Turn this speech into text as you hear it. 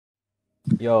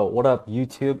Yo, what up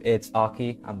YouTube? It's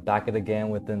Aki. I'm back at again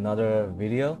with another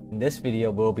video. In this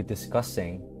video, we'll be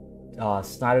discussing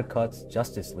Snyder Cut's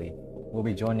Justice League. We'll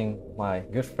be joining my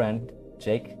good friend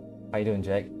Jake. How you doing,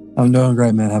 Jake? I'm doing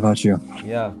great, man. How about you?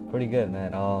 Yeah, pretty good,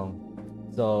 man.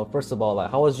 So first of all,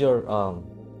 like, how was your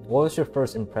what was your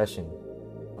first impression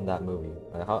on that movie?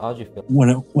 Like, how'd you feel?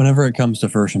 Whenever it comes to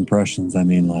first impressions, I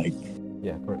mean, like,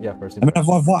 First I mean, I've,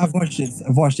 impression. I've, I've watched it.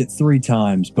 I've watched it 3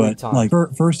 times, Three but like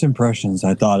times. first impressions,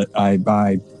 I thought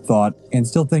and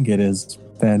still think it is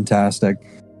fantastic,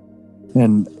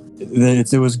 and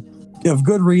it was of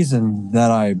good reason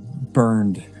that I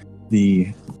burned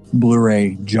the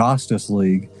Blu-ray Justice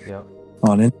League Yeah.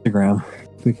 on Instagram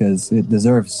because it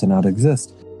deserves to not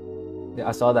exist. Yeah,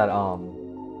 I saw that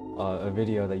a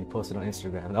video that you posted on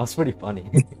Instagram. That was pretty funny.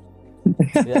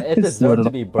 Yeah, it It's lit deserved it to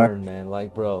on be fire. burned, man.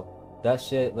 Like, bro, that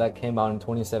shit that came out in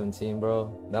 2017,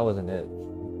 bro, that wasn't it.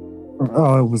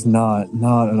 Oh, it was not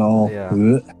at all. Yeah.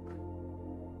 Ugh,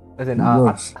 And then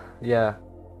gross. yeah,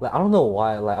 like I don't know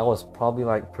why. Like I was probably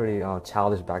like pretty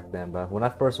childish back then, but when I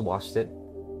first watched it,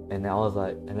 and I was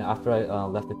like, and then after I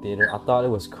left the theater, I thought it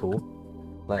was cool.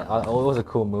 Like it was a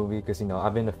cool movie because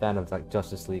I've been a fan of like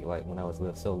Justice League like when I was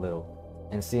so little,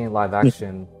 and seeing live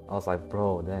action, I was like,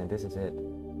 bro, dang, this is it.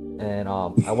 And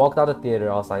I walked out of the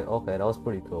theater. I was like, okay, that was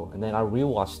pretty cool. And then I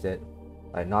rewatched it,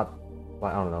 like not,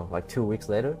 like I don't know, like 2 weeks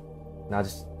later, and I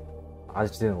just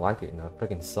didn't like it.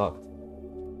 Freaking sucked.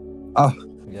 Oh,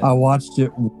 Yeah, I watched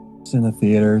it once in the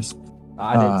theaters.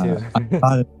 I did too. I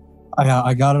got it.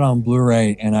 I got it on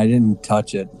Blu-ray and I didn't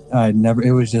touch it. I never.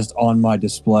 It was just on my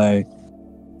display.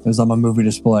 It was on my movie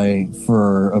display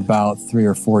for about 3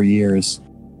 or 4 years,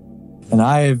 and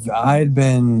I'd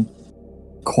been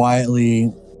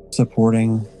quietly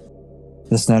supporting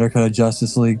the Snyder Cut of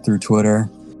Justice League through Twitter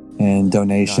and Nice.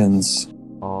 donations.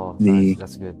 Oh, nice. The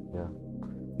That's good. Yeah.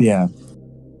 Yeah,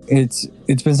 it's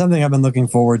been something I've been looking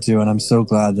forward to, and I'm so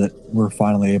glad that we're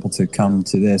finally able to Yeah. come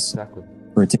to this Exactly.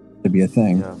 for it to be a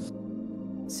thing. Yeah.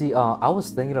 See, I was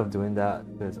thinking of doing that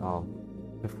because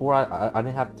before I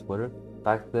didn't have Twitter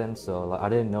back then, so like I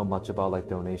didn't know much about like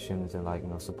donations and like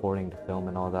supporting the film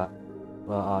and all that.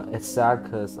 But it's sad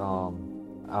because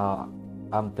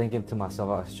I'm thinking to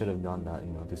myself I should have done that,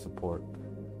 to support.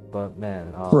 But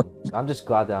man, Right. I'm just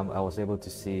glad that I was able to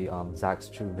see Zack's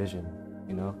true vision,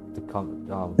 to come.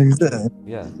 Exactly.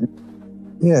 Yeah.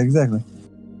 Yeah, exactly.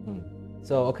 Hmm.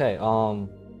 So okay,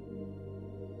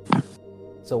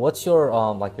 so what's your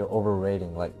like your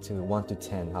overrating, like to 1 to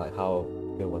 10? How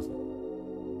good was it?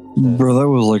 The Bro, that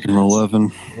was like an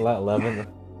 11. 11.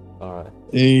 All right.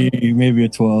 Maybe a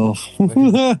 12.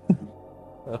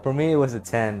 For me, it was a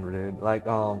 10, dude. Like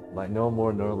no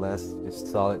more, no less, just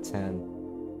solid 10.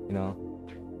 You know,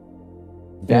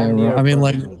 Yeah, damn near I mean,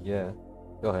 like, perfect. Yeah.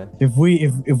 Go ahead. if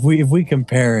we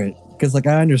compare it, because like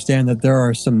I understand that there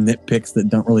are some nitpicks that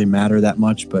don't really matter that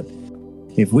much, but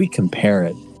if we compare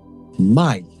it,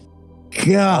 my Oh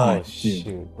God, dude,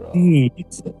 shoot, bro.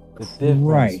 Jesus The difference,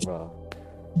 Christ. bro.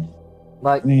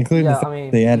 Like, I mean, including the yeah,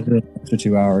 fact they added it for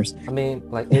 2 hours.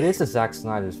 like it is a Zack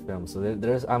Snyder's film, so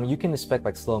there's, you can expect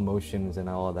like slow motions and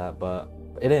all that, but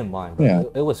it didn't mind, bro. Yeah.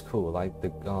 It was cool. Like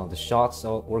the shots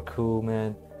were cool,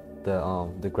 man.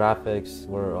 The graphics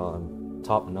were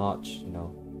top notch.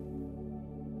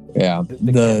 Yeah.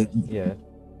 Yeah,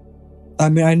 I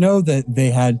mean, I know that they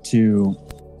had to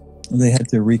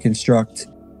reconstruct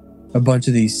a bunch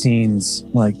of these scenes,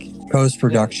 like post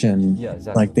production. yeah,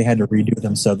 exactly. Like they had to redo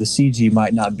them, so the CG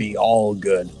might not be all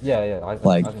good. Yeah, I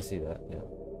Like, can see that. Yeah,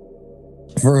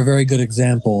 for a very good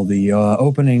example, the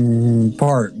opening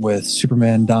part with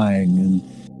Superman dying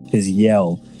and his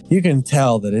yell. You can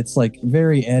tell that it's like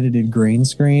very edited green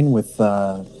screen with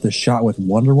the shot with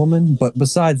Wonder Woman. But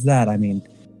besides that, I mean,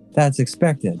 that's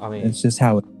expected. I mean, It's just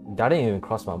how it. that didn't even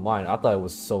cross my mind. I thought it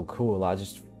was so cool. I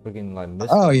just freaking like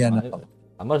missed Oh that. yeah, no,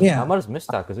 I yeah, might have missed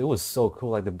that because it was so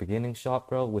cool. Like the beginning shot,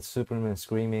 bro, with Superman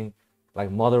screaming, like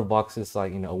Mother Box's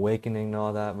like awakening and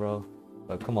all that, bro.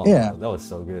 But come on, yeah. bro. That was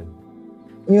so good.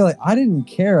 Like, I didn't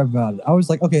care about it. I was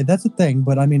like, okay, that's a thing,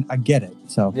 but I mean, I get it,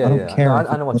 so I don't Yeah. No, care.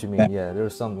 I know what you mean. Yeah,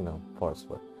 there's some parts,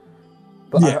 but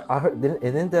Yeah, I heard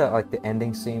isn't the like the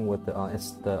ending scene with the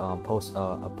it's the post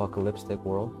apocalyptic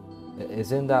world.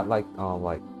 Isn't that like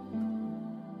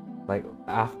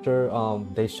after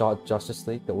they shot Justice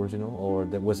League, the original, or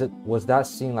was that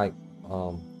scene like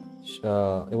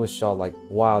it was shot like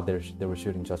while they were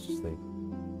shooting Justice League?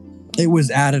 it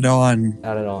was Added on,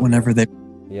 whenever they,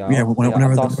 yeah, I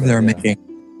whenever thought so. they were Yeah, making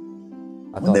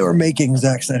I when thought they were so. making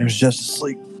Zack Snyder's Justice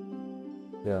League.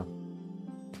 Yeah,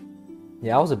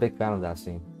 yeah, I was a big fan of that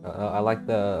scene. I like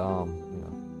the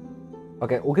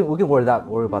Okay, we can worry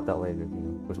about that later. You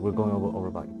know, because we're going over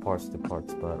like parts to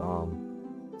parts. But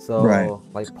so Right.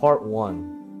 like part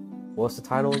one, what's the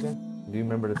title again? Do you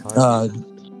remember the title?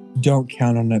 Don't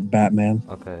count on it, Batman.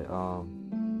 Okay.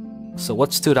 So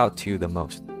what stood out to you the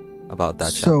most about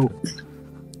that So, chapter?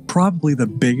 probably the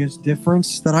biggest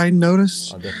difference that I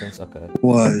noticed Difference. Okay.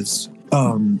 was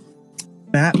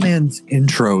Batman's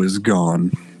intro is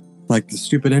gone. Like the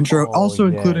stupid intro, Oh, also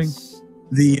including yes.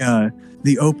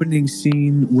 the opening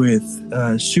scene with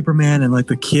Superman and like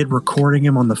the kid recording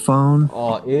him on the phone.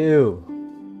 Oh, ew.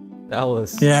 That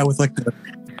was. Yeah, with like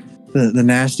the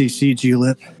nasty CG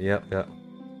lip. Yep.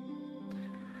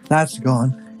 That's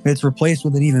gone. It's replaced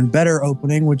with an even better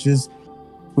opening, which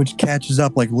catches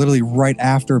up like literally right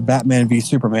after Batman v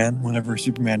Superman, whenever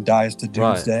Superman dies to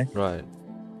Doomsday. Right.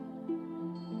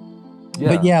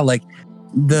 Yeah. But yeah, like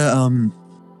the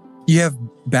you have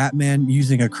Batman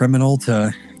using a criminal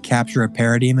to capture a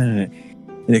parademon, and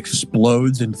it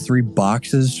explodes and 3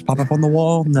 boxes pop up on the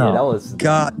wall. No, Yeah, that was.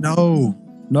 God, no.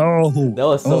 That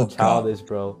was so childish, God.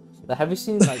 bro. Like, have you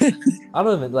seen like I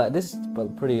don't even like this is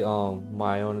pretty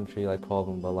my own entry like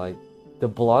problem, but like the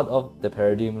blood of the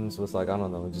parademons was like I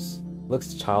don't know, it just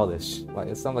looks childish. Like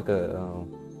it's not like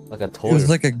a toy. It was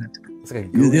like a it's like a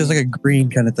it was like a green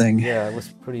kind of thing. Yeah, it was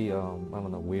pretty I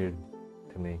don't know, weird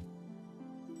to me.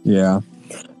 Yeah.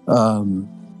 So,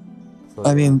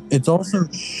 I mean, it's also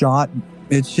shot.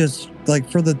 It's just like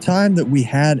for the time that we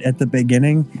had at the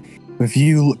beginning, if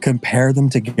you compare them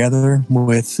together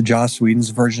with Joss Whedon's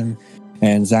version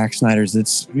and Zack Snyder's,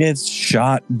 it's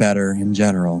shot better in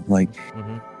general. Like,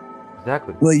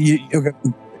 exactly. Well,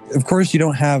 of course, you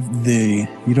don't have the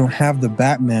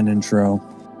Batman intro.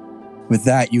 With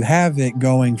that, you have it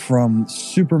going from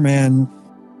Superman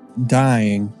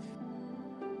dying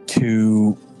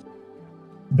to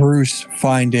Bruce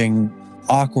finding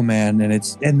Aquaman, and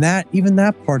even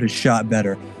that part is shot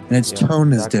better, and its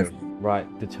tone is different. Right,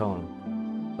 the tone.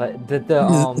 Like the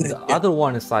other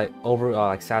one is like over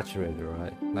like saturated,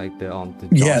 right? Like the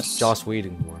Joss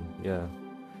Whedon one, yeah.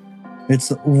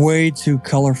 It's way too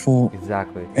colorful.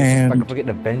 Exactly. And like forget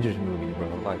the Avengers movie, bro.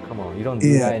 Like, come on, you don't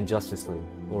do that in Justice League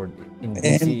or in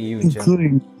DCEU in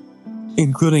general.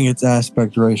 Including its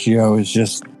aspect ratio is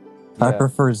just. Yeah. I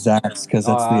prefer Zack's because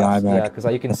it's the IMAX. Yeah, because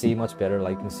like, you can see much better.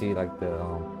 Like you can see like the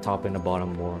top and the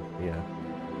bottom more. Yeah.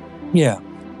 Yeah.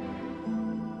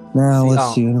 Now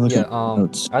let's see. Look at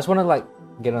notes. I just want to like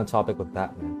get on a topic with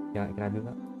Batman. Can I do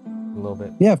that a little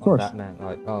bit? Yeah, of course. Batman,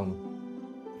 like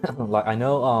like I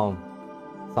know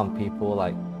some people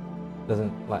like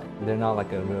doesn't like they're not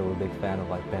like a real big fan of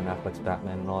like Ben Affleck's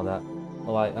Batman and all that.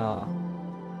 But like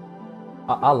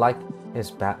I like his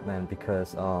Batman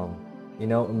because you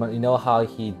know how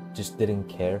he just didn't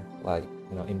care, like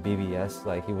in BVS,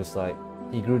 like he was like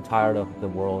he grew tired of the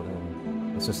world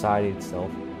and the society itself.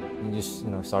 He just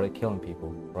started killing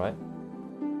people, right?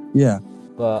 Yeah.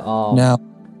 But now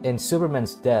in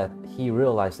Superman's death, he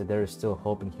realized that there is still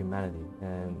hope in humanity,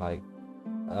 and like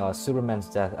Superman's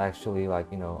death actually like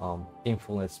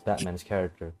influenced Batman's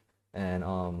character, and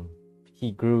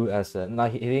he grew as a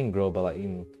he didn't grow, but like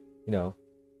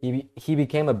he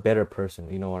became a better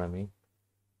person. You know what I mean?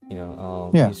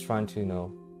 He's trying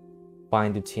to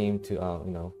find a team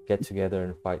to get together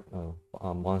and fight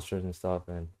monsters and stuff,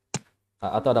 and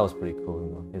I thought that was pretty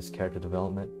cool. His character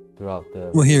development throughout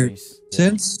the movies.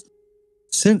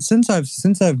 Since I've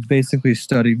basically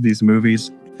studied these movies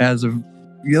as of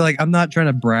I'm not trying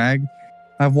to brag.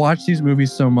 I've watched these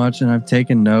movies so much and I've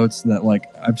taken notes that like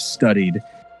I've studied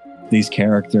these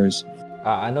characters.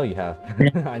 I know you have.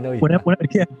 I know you have.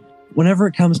 Whenever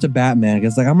it comes to Batman,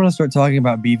 because like I'm gonna start talking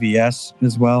about BVS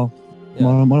as well. Yeah.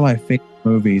 One of my favorite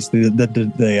movies,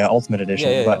 the Ultimate Edition.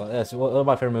 Yeah. That's one of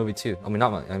my favorite movie too. I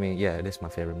mean, yeah, it is my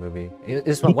favorite movie.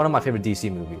 It's one of my favorite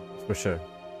DC movies for sure.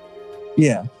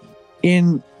 Yeah,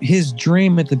 in his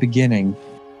dream at the beginning,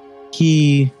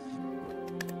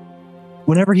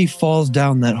 whenever he falls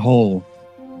down that hole,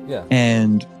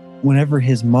 and whenever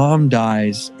his mom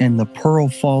dies and the pearl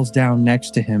falls down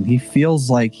next to him, he feels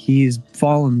like he's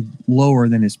fallen lower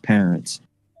than his parents.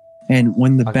 And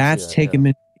when the bats take him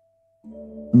into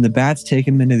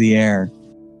the air,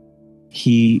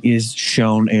 he is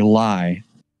shown a lie.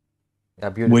 A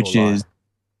beautiful which lie. Is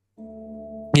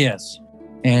yes,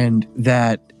 and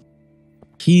that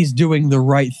he's doing the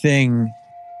right thing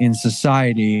in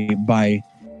society by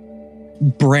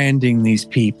branding these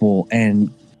people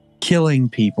and killing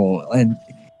people, and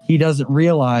he doesn't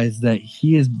realize that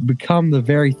he has become the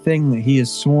very thing that he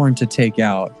has sworn to take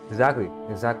out. Exactly.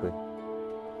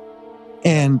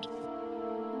 And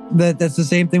that's the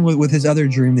same thing with his other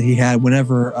dream that he had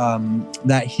whenever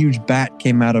that huge bat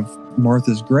came out of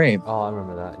Martha's grave. Oh, I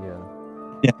remember that. Yeah.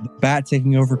 Yeah, the Bat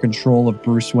taking over control of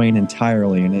Bruce Wayne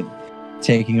entirely and it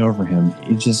taking over him.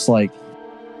 It's just like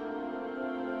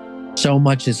so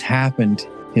much has happened.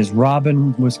 His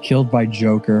Robin was killed by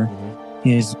Joker.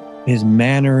 His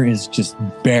manor is just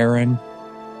barren.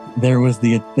 There was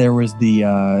the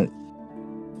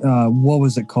what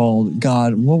was it called?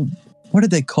 God, what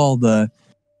did they call the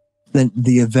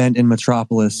event in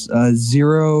Metropolis?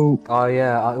 Zero. Oh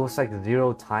yeah, it was like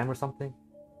zero time or something.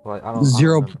 Like I don't.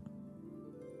 Zero.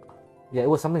 Yeah, it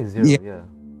was something zero. Yeah.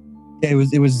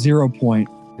 It was 0 point.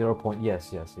 0 point.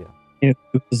 Yes. Yeah. It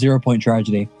was a 0 point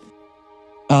tragedy.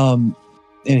 And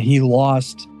he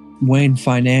lost Wayne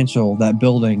Financial, that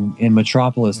building in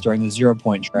Metropolis, during the 0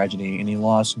 point tragedy, and he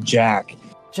lost Jack.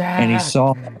 And he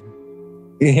saw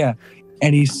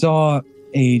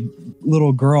a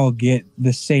little girl get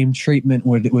the same treatment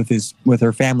with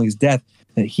her family's death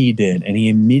that he did, and he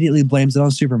immediately blames it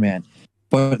on Superman.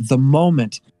 But the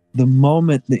moment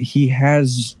that he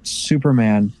has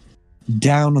Superman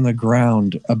down on the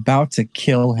ground about to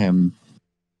kill him,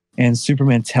 and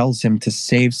Superman tells him to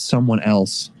save someone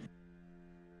else,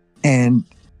 and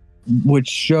which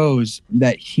shows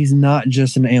that he's not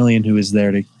just an alien who is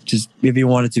there to just, if he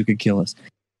wanted to, could kill us.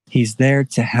 He's there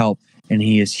to help, and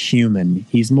he is human.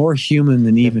 He's more human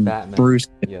than even Batman. Bruce.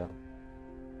 Yeah.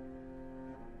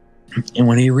 And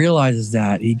when he realizes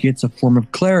that, he gets a form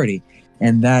of clarity,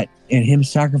 and him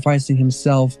sacrificing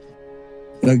himself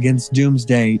against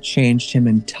Doomsday changed him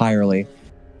entirely.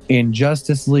 In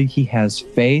Justice League, he has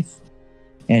faith,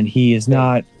 and he is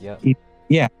not.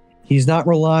 Yeah. He's not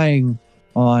relying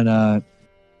on.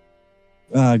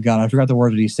 God, I forgot the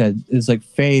word that he said. It's like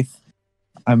faith.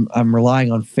 I'm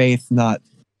relying on faith, not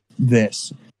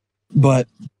this. But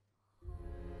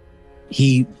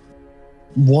he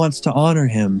wants to honor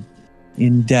him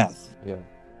in death. Yeah.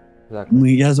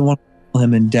 Exactly. He doesn't want to kill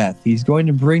him in death. He's going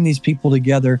to bring these people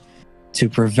together to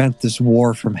prevent this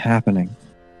war from happening.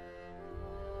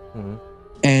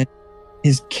 And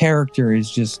his character is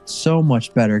just so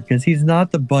much better because he's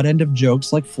not the butt end of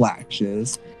jokes like Flash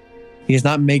is. He's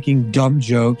not making dumb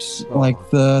jokes like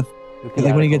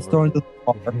when he gets thrown into the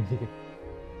water.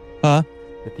 Huh?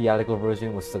 The theatrical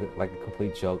version was like a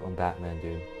complete joke on Batman,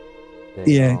 dude.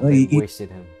 They wasted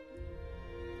him.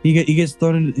 He gets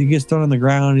thrown on the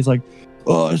ground. And he's like,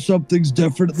 "Oh, something's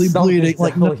definitely bleeding."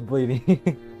 Like, no,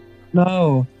 bleeding.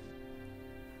 no.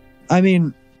 I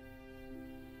mean,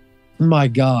 my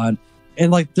God.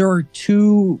 And like, there are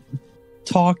 2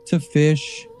 talk to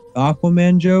fish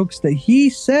Aquaman jokes that he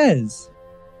says.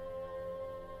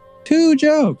 2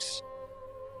 jokes.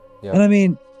 Yeah. And I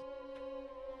mean,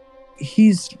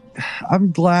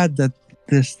 I'm glad that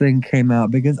this thing came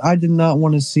out because I did not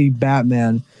want to see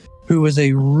Batman, who was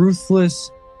a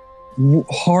ruthless,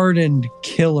 hardened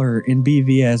killer in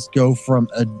BVS, go from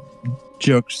a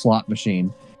joke slot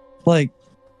machine. Like,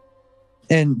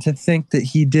 and to think that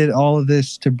he did all of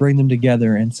this to bring them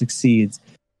together and succeeds,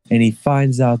 and he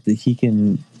finds out that he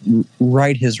can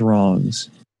right his wrongs.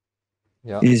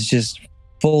 Yeah. Is just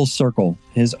full circle.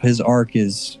 His arc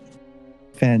is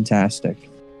fantastic.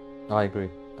 I agree.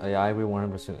 I agree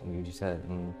 100% with what you said.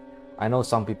 I know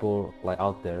some people like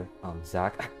out there,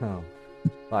 Zack,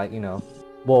 like, you know,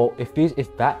 well, if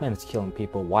Batman is killing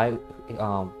people, why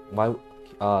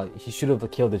he should have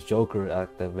killed the Joker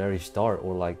at the very start,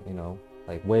 or like, you know,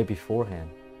 like way beforehand.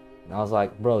 And I was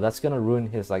like, bro, that's gonna ruin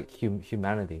his like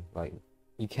humanity. Like,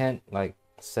 you can't like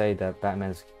say that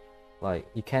Batman's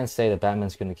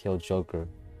gonna kill Joker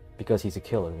because he's a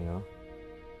killer, you know.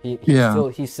 He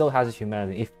still has his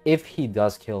humanity. If he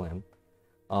does kill him,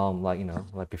 like, you know,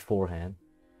 like beforehand,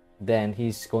 then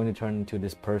he's going to turn into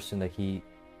this person that he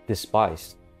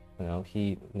despised. You know,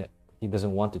 he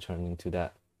doesn't want to turn into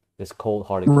this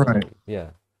cold-hearted killer. Right.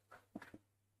 Yeah.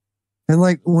 And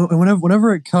like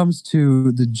whenever it comes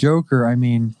to the Joker, I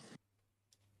mean,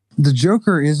 the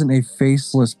Joker isn't a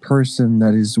faceless person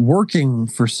that is working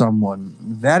for someone.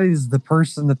 That is the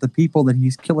person that the people that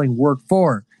he's killing work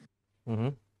for. Mm-hmm.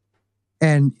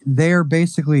 And they're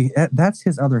basically, that's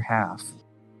his other half.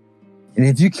 And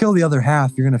if you kill the other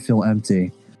half, you're going to feel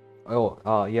empty.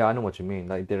 Oh, yeah, I know what you mean.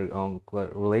 Like their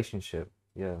relationship.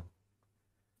 Yeah.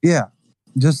 Yeah.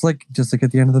 Just like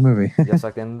at the end of the movie. Just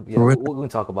like then, yeah, we're going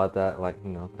to talk about that, like, you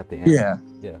know, at the end. Yeah.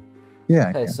 Yeah. Yeah.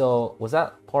 Okay, so was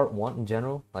that part 1 in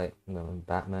general? Like, you know,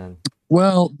 Batman?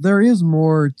 Well, there is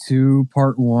more to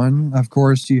part 1. Of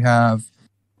course, you have...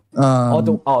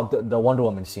 the Wonder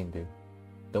Woman scene, dude.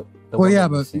 Well, yeah,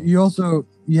 but scene. You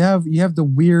have the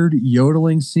weird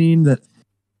yodeling scene that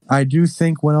I do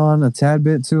think went on a tad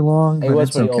bit too long. But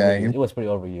it's okay. It was pretty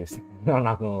overused. I'm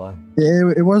not gonna lie.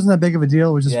 It wasn't that big of a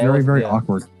deal. It was just Yeah, it very, was. very Yeah,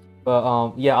 awkward.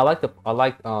 but yeah, I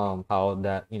liked how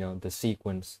that the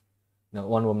sequence,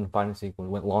 Wonder Woman fighting sequence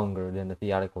went longer than the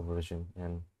theatrical version,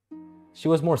 and she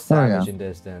was more Oh yeah, savage in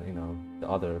this than the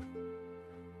other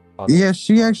yeah.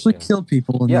 She part. actually Yeah, killed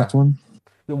people in this yeah. one.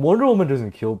 The Wonder Woman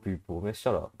doesn't kill people. Man,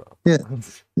 shut up, Yeah,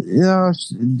 bro.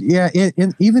 yeah.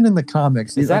 Even in the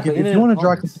comics, like Exactly, if even you in the want to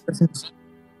draw comics. comparisons,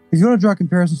 if you want to draw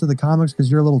comparisons to the comics because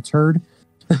you're a little turd.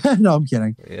 No, I'm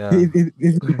kidding. Yeah. If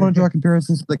you want to draw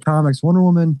comparisons to the comics, Wonder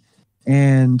Woman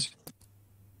and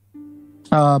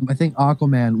I think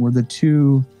Aquaman were the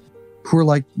two who were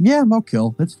like, yeah, I'll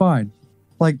kill. It's fine.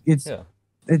 Like Yeah.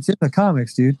 it's in the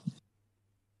comics, dude.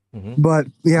 Mm-hmm. But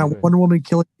yeah, Wonder Woman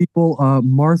killing people.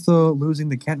 Martha losing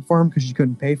the Kent farm because she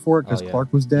couldn't pay for it because Oh yeah.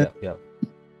 Clark was dead. Yep.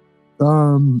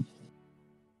 Um,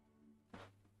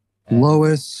 And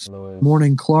Lois, Lois,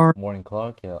 Morning Clark. Morning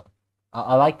Clark. Yeah.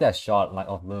 I like that shot like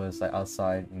of Lois like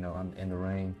outside, in the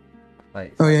rain,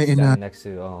 like Oh yeah, in standing next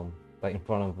to like in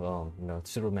front of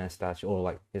Superman statue or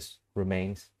like his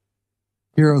remains.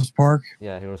 Heroes Park.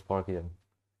 Yeah, Heroes Park. Yeah.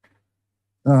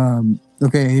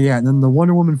 Okay, yeah, and then the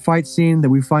Wonder Woman fight scene that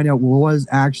we find out was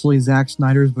actually Zack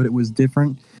Snyder's, but it was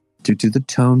different due to the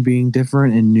tone being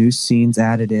different and new scenes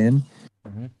added in.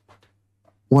 Mm-hmm.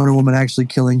 Wonder Woman actually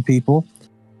killing people.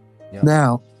 Yep.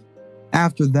 Now,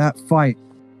 after that fight,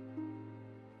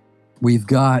 we've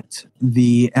got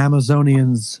the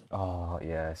Amazonians. Oh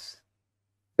yes.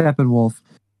 Steppenwolf,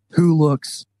 who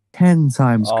looks 10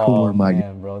 times cooler, Mike.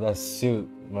 Man, bro, that suit,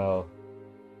 bro.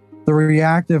 The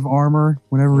reactive armor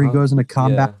whenever he goes into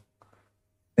combat,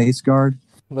 face guard.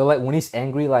 But like when he's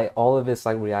angry, like all of his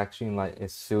like reaction, like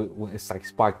his suit, it's like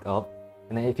sparked up,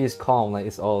 and then if he's calm, like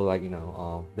it's all like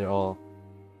they're all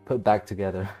put back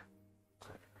together.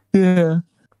 Yeah,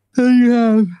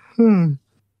 and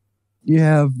you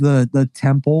have the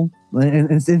temple, and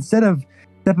instead of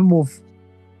Steppenwolf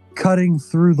cutting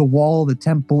through the wall of the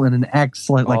temple in an X,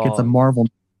 like it's a Marvel.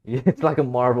 Yeah, it's like a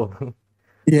marble.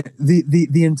 Yeah,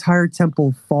 the entire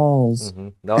temple falls,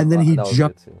 and then he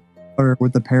jumps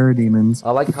with the parademons.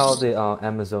 I like how the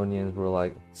Amazonians were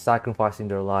like sacrificing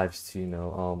their lives to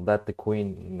let the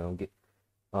queen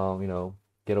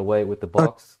get away with the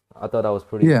box. I thought that was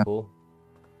pretty cool.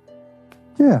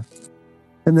 Yeah,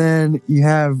 and then you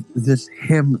have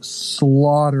him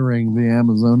slaughtering the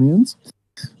Amazonians.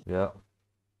 Yeah.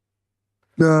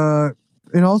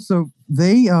 And also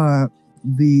the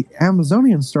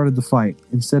Amazonians started the fight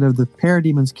instead of the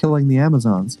parademons killing the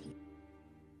Amazons.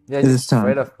 Yeah, this time.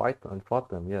 Straight up fought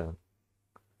them. Yeah.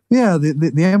 Yeah,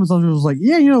 the Amazons was like,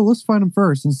 yeah, let's fight them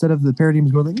first instead of the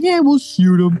parademons going like, yeah, we'll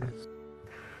shoot them.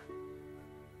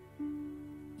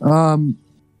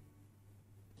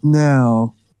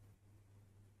 Now,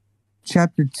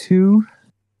 chapter 2.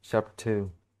 Chapter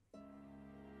 2.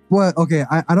 Well, okay,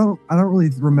 I don't really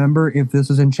remember if this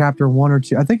was in chapter 1 or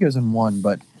 2. I think it was in 1,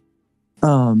 but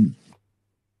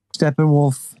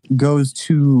Steppenwolf goes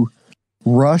to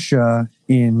Russia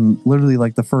in literally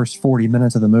like the first 40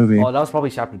 minutes of the movie. Oh, that was probably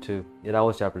chapter 2. Yeah, that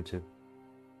was chapter 2.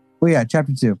 Well, yeah,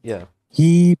 chapter 2. Yeah.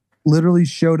 He literally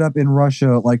showed up in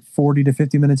Russia like 40 to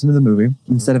 50 minutes into the movie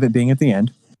instead of it being at the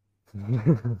end.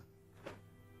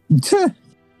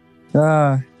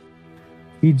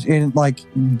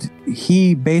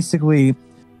 He basically,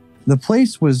 the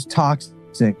place was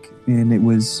toxic and it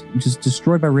was just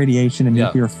destroyed by radiation and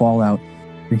nuclear fallout.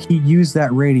 And he used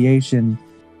that radiation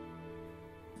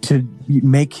to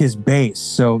make his base.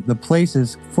 So the place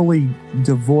is fully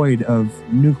devoid of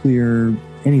nuclear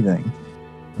anything.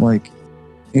 Like,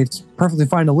 it's perfectly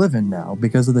fine to live in now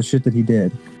because of the shit that he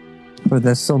did. But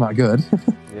that's still not good.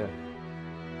 Yeah.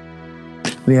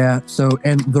 Yeah, so,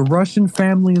 and the Russian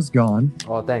family is gone.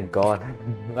 Oh, thank God.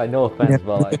 Like, no offense,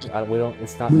 but like,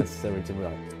 it's not necessary to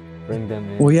like bring them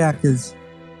in. Well, yeah, because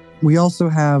we also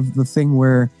have the thing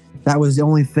where that was the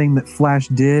only thing that Flash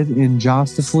did in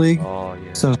Justice League. Oh,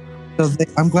 yeah. So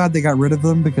I'm glad they got rid of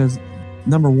them because,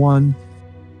 number one,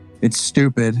 it's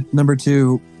stupid. Number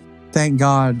two, thank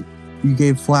God you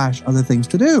gave Flash other things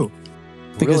to do.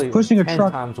 Because really, pushing a 10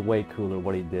 truck times way cooler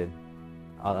what he did.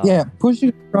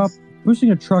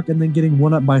 Pushing a truck and then getting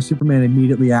one up by Superman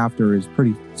immediately after is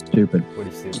pretty stupid.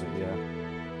 Pretty stupid, yeah.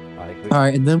 I agree. All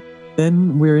right, and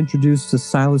then we're introduced to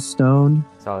Silas Stone.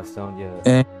 Silas Stone,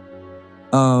 yeah.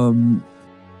 And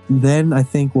then I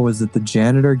think, what was it? The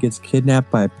janitor gets kidnapped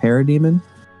by a parademon.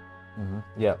 Mm-hmm.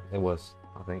 Yeah, it was,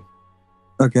 I think.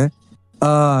 Okay.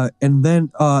 And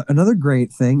then another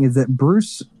great thing is that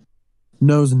Bruce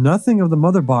knows nothing of the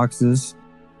mother boxes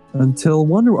until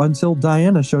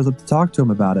Diana shows up to talk to him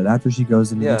about it after she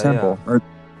goes into the temple. Yeah.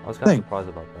 I was kind of surprised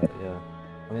about that. Yeah,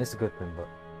 I mean it's a good thing, but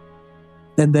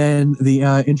And then the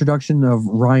introduction of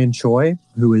Ryan Choi,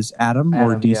 who is Adam,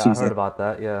 or Adam, yeah, I DC's. heard about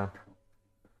that. Yeah.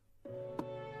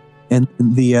 And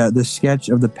the sketch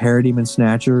of the Paradigm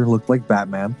Snatcher looked like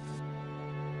Batman.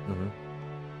 Mm-hmm.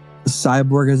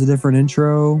 Cyborg has a different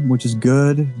intro, which is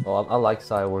good. Oh, I like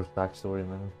Cyborg's backstory,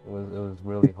 man. It was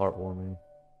really heartwarming.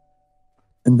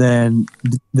 And then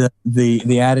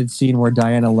the added scene where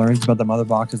Diana learns about the mother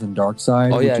boxes and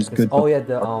Darkseid, Oh yeah, which is good.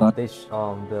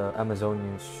 the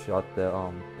Amazonians shot the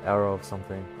arrow of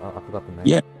something. I forgot the name.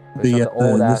 Yeah, They shot the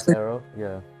old ass arrow.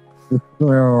 Yeah. The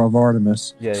arrow of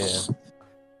Artemis. Yeah.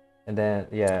 And then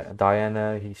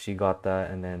Diana, she got that,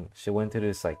 and then she went to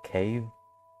this like cave.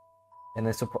 And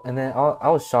then I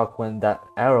was shocked when that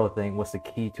arrow thing was the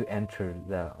key to enter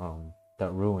that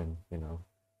ruin. You know,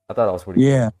 I thought that was pretty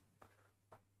cool.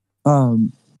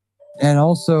 And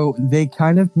also they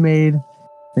kind of made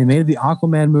the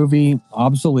Aquaman movie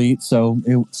obsolete, so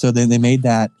they made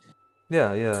that.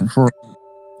 Yeah.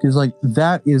 Because like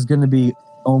that is going to be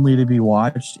only to be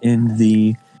watched in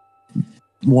the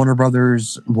Warner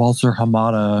Brothers Walter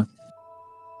Hamada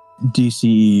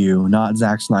DCEU, not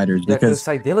Zack Snyder's. Yeah, because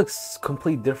like they look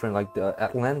completely different. Like the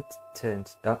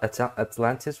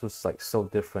Atlantis was like so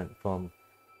different from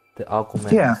the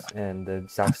Aquaman and the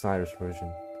Zack Snyder's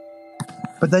version.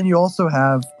 But then you also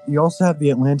have the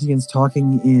Atlanteans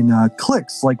talking in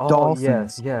clicks like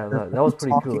dolphins. Yeah, that was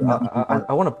pretty cool.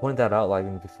 I want to point that out.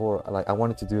 Like before, like I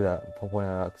wanted to do that. Point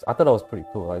that out 'cause I thought that was pretty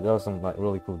cool. Like there was some like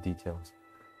really cool details.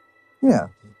 Yeah,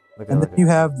 and then you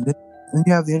have the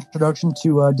introduction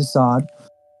to Desaad.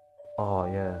 Oh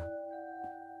yeah,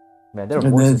 man, their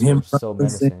voices were so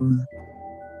menacing.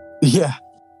 Yeah,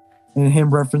 and him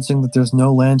referencing that there's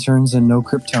no lanterns and no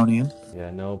Kryptonian.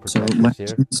 Yeah, no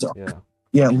protectors here.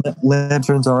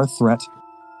 Lanterns are a threat.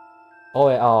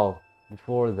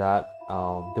 Before that,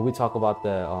 did we talk about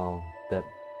the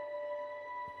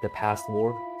past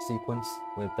war sequence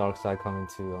with Darkseid coming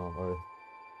to Earth?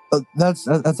 That's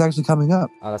actually coming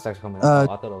up. Oh, that's actually coming up.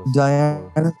 I thought it was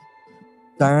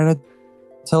Diana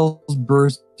tells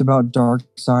Bruce about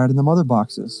Darkseid and the mother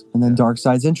boxes, and then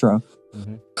Darkseid's intro,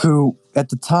 who at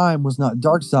the time was not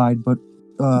Darkseid but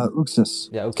Uxas,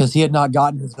 because he had not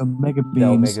gotten his Omega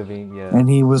beams, and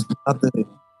he was not the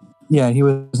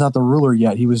ruler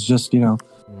yet. He was just he was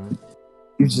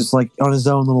just like on his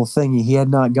own little thingy. He had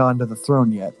not gotten to the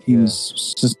throne yet. He was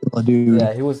just a dude.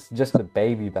 Yeah, he was just a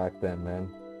baby back then, man.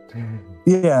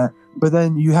 Yeah, but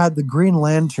then you had the Green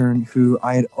Lantern, who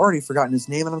I had already forgotten his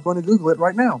name, and I'm going to Google it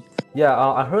right now. Yeah,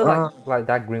 I heard like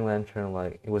that Green Lantern,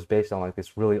 like it was based on like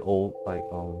this really old like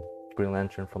Green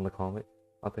Lantern from the comic,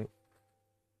 I think.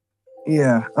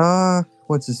 Yeah.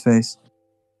 What's his face?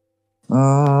 Yeah, I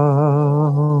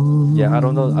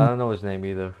don't know his name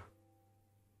either.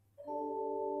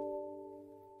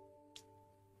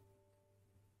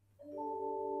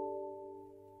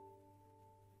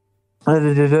 What's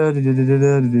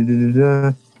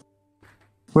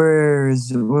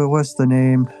the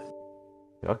name?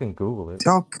 I can Google it.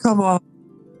 Oh, come on.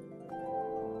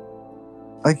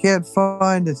 I can't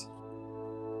find it.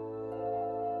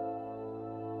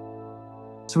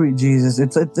 Sweet Jesus.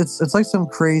 It's like some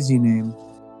crazy name.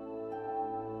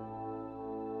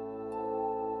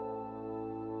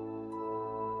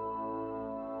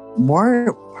 Why?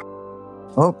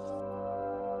 Oh.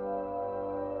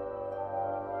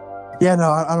 Yeah,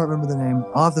 no, I don't remember the name.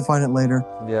 I'll have to find it later.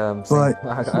 Yeah,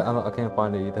 I can't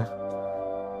find it either.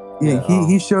 Yeah,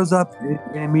 he shows up and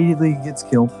immediately gets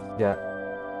killed. Yeah.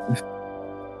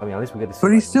 I mean, at least we get to see.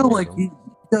 But he's still he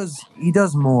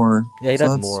does more. Yeah, he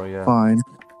does more. Yeah. Fine.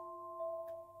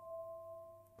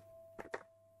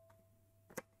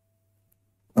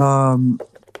 And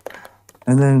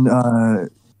then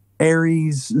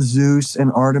Ares, Zeus,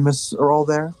 and Artemis are all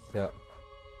there. Yeah.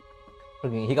 I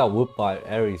mean, he got whooped by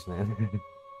Ares, man.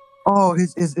 Oh,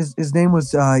 his name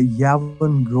was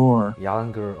Yalangor.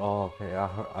 Yalangor. Oh, okay.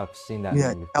 I've seen that.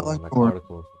 Yeah, name before in, like, Yalangor.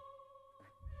 articles.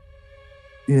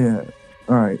 Yeah.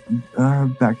 All right.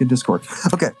 Back to Discord.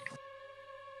 Okay.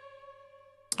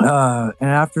 And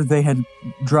after they had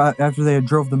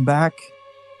drove them back,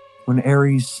 when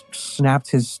Ares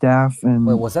snapped his staff and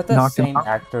was that the same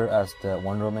actor as the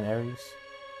Wonder Woman Ares?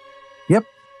 Yep.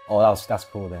 Oh, that's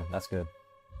cool then. That's good.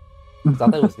 I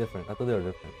thought it was different. I thought they were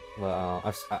different. But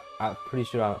I'm pretty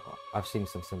sure I've seen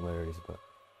some similarities. But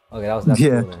okay, that's cool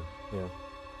then. Yeah.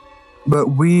 But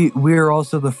we are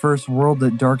also the first world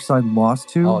that Darkseid lost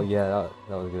to. Oh yeah,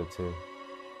 that was good too.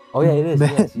 Oh yeah, it is.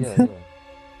 Yes, yeah.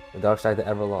 The Darkseid that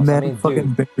ever lost. Man,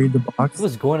 fucking buried the box. He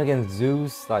was going against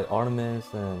Zeus, like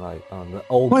Artemis, and like the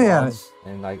old gods,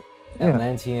 and like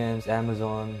Atlanteans,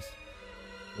 Amazons.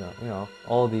 You know,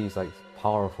 all these like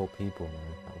powerful people,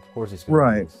 man. Of course he's gonna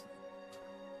Right.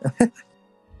 lose.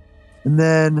 And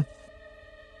then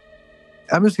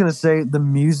I'm just gonna say the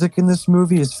music in this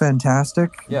movie is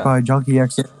fantastic by Junkie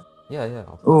XL. Yeah.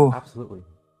 Oh, absolutely.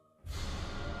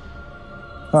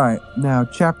 All right, now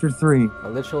chapter 3,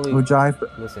 Literally, which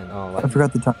listen. I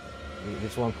forgot the time.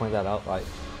 Just want to point that out. Like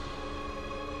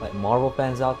Marvel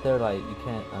fans out there, like you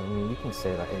can't. I mean, you can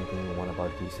say like anything you want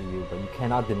about DCU, but you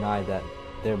cannot deny that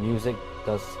their music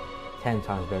does 10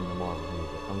 times better than Marvel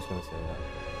music. I'm just gonna say that.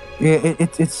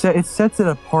 Yeah, it sets it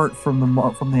apart from the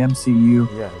MCU.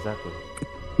 Yeah, exactly.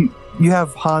 You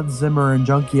have Hans Zimmer and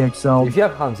Junkie XL. If you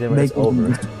have Hans Zimmer, it's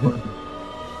over.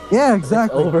 Yeah,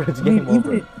 exactly. It's over. It's game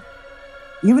over.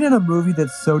 Even in a movie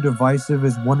that's so divisive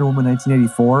as Wonder Woman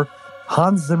 1984,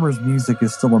 Hans Zimmer's music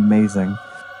is still amazing.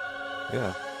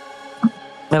 Yeah.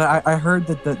 And I heard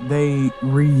that they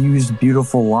reused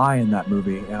Beautiful Lie in that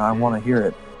movie, and I want to hear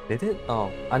it. They did?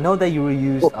 Oh. I know that you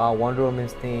reused Wonder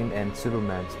Woman's theme and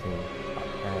Superman's theme.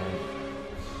 And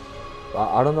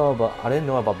I don't know about... I didn't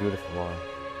know about Beautiful Lie.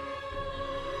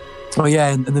 Oh yeah,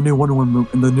 in the new Wonder Woman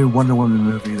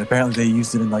movie, apparently they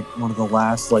used it in like one of the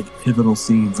last like pivotal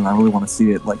scenes, and I really want to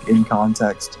see it like in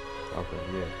context. Okay,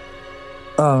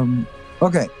 yeah.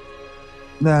 Okay.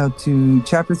 Now to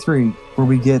chapter 3, where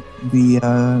we get the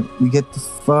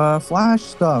Flash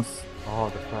stuff. Oh,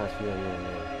 the Flash,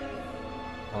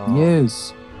 yeah.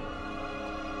 Yes.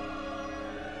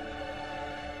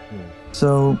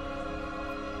 So,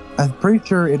 I'm pretty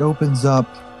sure it opens up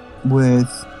with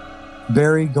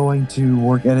Barry going to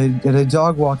work at a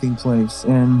dog walking place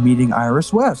and meeting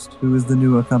Iris West, who is the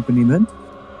new accompaniment,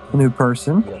 a new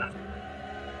person,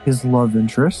 his love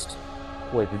interest.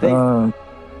 Wait, did they?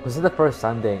 Was it the first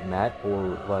time they met,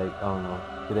 or like I don't know?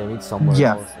 Did they meet somewhere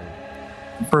else?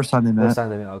 First time they met.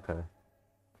 Okay.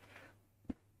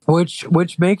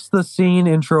 Which makes the scene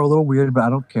intro a little weird, but I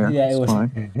don't care. Yeah, it was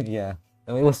fine. Yeah,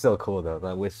 I mean, it was still cool though.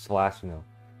 Like with Flash,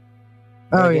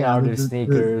 breaking out their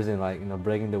sneakers and like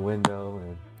breaking the window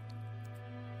and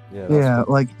yeah,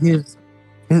 cool. Like his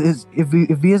if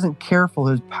he isn't careful,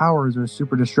 his powers are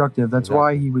super destructive. That's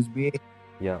why he was being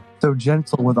so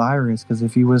gentle with Iris, because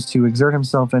if he was to exert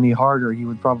himself any harder, he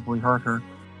would probably hurt her.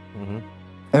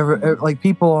 Mm-hmm. Like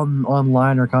people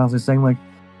online are constantly saying like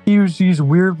he's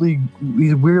weirdly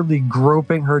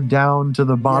groping her down to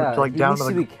the bottom, like down to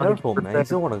the. He needs to be careful, man. He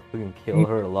doesn't want to freaking kill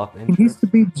her love interest. He needs to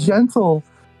be gentle.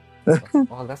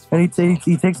 Oh, that's fine. And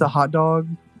he takes a hot dog,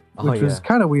 which was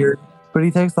kind of weird, but he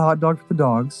takes the hot dog for the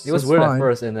dogs. It was weird at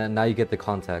first, and then now you get the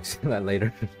context that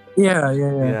later.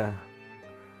 Yeah.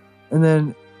 And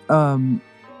then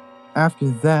after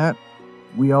that,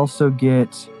 we also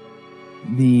get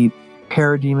the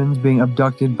parademons being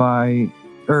abducted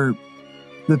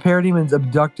the parademons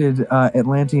abducted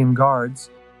Atlantean guards,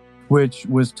 which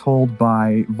was told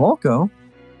by Volko.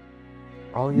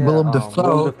 Oh yeah, Willem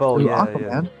Dafoe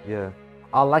Aquaman. Yeah.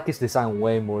 I like his design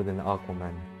way more than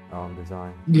Aquaman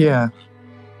design. Yeah,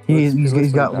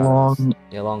 he's got long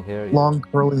hair, long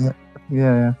curly hair.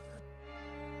 Yeah.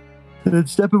 And then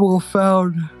Steppenwolf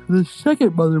found the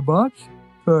second mother box.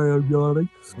 Sorry, I'm yawning.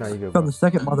 No, you're good. Found the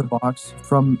second mother box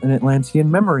from an Atlantean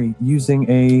memory using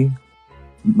a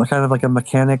kind of like a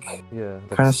mechanic, kind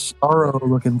of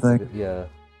Starro-looking thing. Yeah.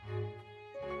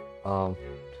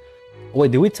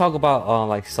 Wait, did we talk about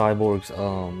like Cyborg's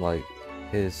like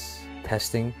his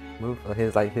testing move?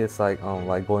 His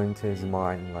going to his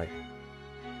mind, like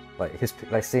his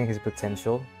seeing his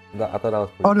potential. I thought that was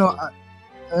pretty cool.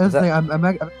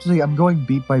 I'm going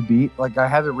beat by beat. Like I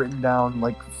have it written down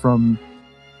like from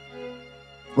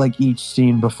like each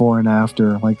scene before and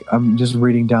after. Like I'm just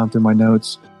reading down through my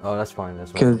notes. Oh, that's fine.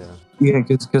 That's fine.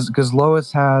 Because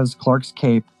Lois has Clark's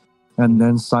cape, and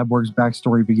then Cyborg's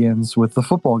backstory begins with the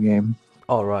football game.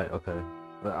 Oh right, okay.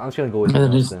 I'm just gonna go with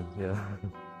that then. Yeah.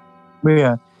 But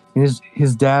yeah,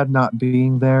 his dad not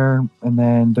being there, and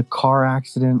then the car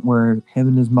accident where him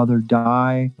and his mother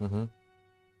die. Mm-hmm.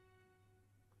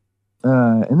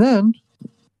 And then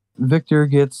Victor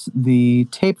gets the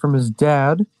tape from his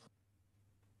dad,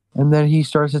 and then he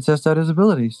starts to test out his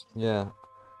abilities. Yeah,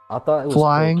 I thought it was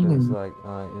flying, cool, like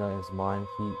in his mind,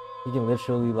 he can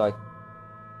literally like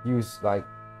use like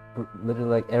literally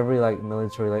like every like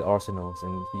military like arsenals,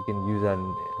 and he can use that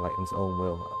in like his own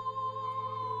will.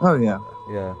 Oh yeah.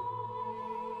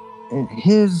 And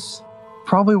his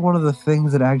probably one of the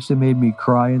things that actually made me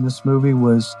cry in this movie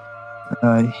was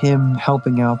him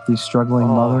helping out the struggling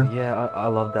mother. Yeah, I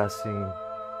love that scene.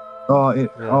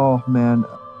 Oh man,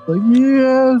 like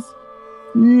yes.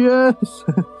 That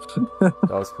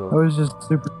was cool. I was just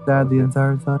super sad the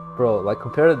entire time. Bro, like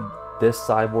compared this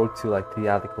Cyborg to like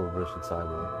theatrical version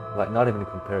Cyborg. Like not even a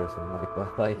comparison. Like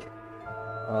but like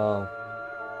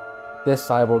this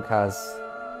Cyborg has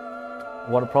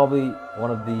probably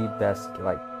one of the best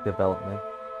like development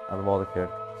out of all the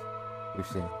characters we've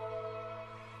seen.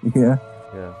 Yeah.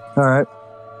 Yeah. All right.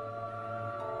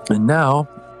 And now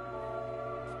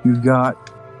you've got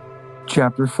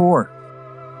chapter 4.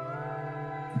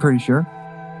 I'm pretty sure.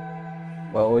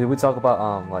 Well, we talk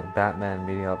about like Batman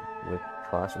meeting up with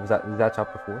Flash. Is that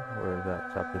chapter 4 or is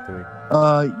that chapter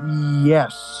 3?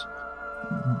 Yes.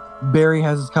 Barry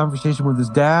has his conversation with his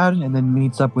dad and then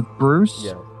meets up with Bruce.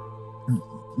 Yeah.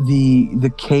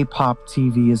 The K-pop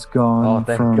TV is gone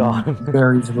from God.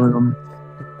 Barry's room.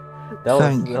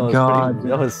 Thank God.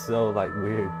 That was so like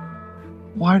weird.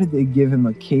 Why did they give him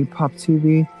a K-pop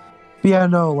TV? But yeah,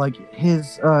 no, like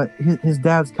his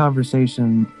dad's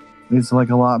conversation is like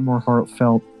a lot more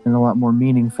heartfelt and a lot more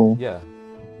meaningful. Yeah.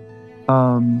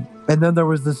 And then there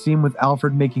was the scene with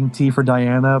Alfred making tea for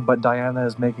Diana, but Diana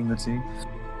is making the tea.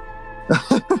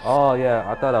 Oh yeah,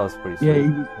 I thought that was pretty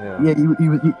sweet.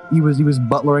 He was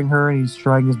butlering her, and he's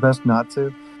trying his best not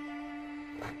to.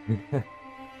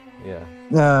 Yeah.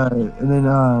 And then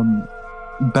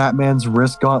Batman's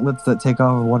wrist gauntlets that take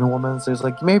off of Wonder Woman. So he's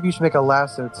like, maybe you should make a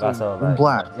lasso too, in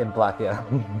black. In black, yeah.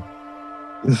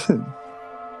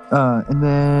 And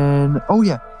then,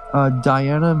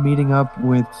 Diana meeting up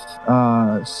with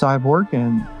Cyborg,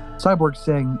 and Cyborg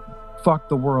saying, "Fuck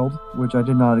the world," which I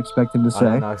did not expect him to say.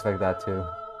 I did not expect that too.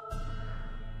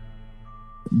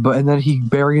 And then he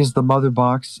buries the mother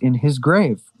box in his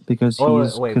grave because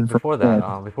he's wait. Before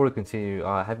that, before we continue,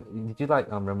 did you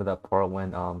like remember that part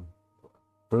when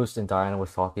Bruce and Diana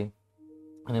was talking,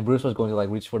 and then Bruce was going to like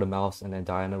reach for the mouse, and then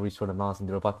Diana reached for the mouse, and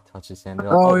they were about to touch his hand. Like,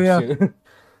 oh yeah, shoot.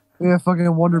 Yeah,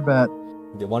 fucking Wonder Bat.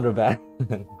 The Wonder Bat.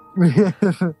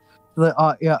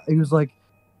 He was like,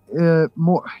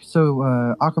 more.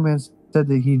 So Aquaman said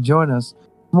that he'd join us,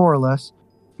 more or less.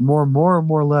 More or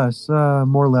less.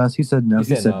 More or less. He said no.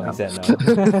 He said no.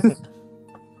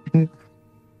 Then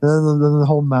the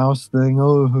whole mouse thing.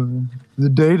 Oh, the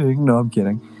dating. No, I'm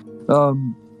kidding.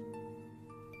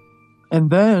 And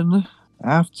then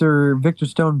after Victor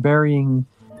Stone burying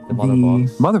the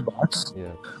mother box,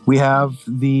 yeah. We have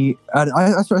the.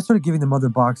 I started giving the mother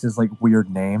boxes like weird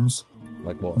names.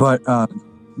 Like what? But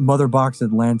Mother Box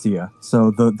Atlantea. So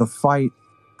the fight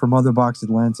for Mother Box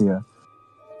Atlantea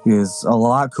is a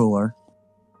lot cooler.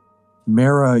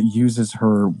 Mara uses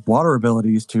her water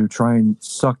abilities to try and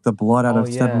suck the blood out of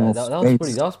Sentinel's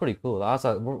face. That was pretty cool. I was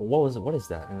like, what is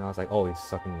that? And I was like, oh, he's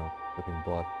sucking the freaking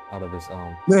blood out of his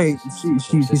Wait,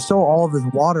 she stole all of his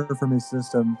water from his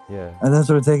system. Yeah. And then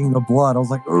started taking the blood. I was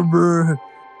like, oh,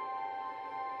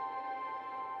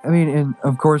 I mean, and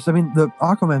of course, the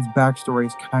Aquaman's backstory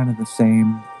is kind of the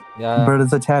same. Yeah. But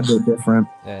it's a tad bit different.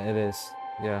 Yeah, it is.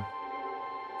 Yeah.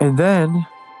 And then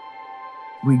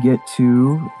we get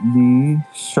to the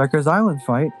Stryker's Island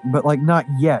fight, but like not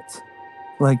yet.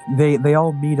 Like they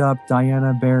all meet up,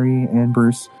 Diana, Barry, and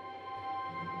Bruce,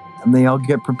 and they all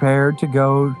get prepared to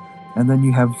go. And then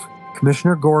you have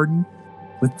Commissioner Gordon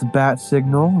with the bat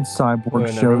signal, and Cyborg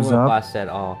shows up. Flash said,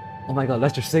 "Oh my God,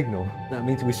 that's your signal. That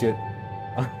means we should."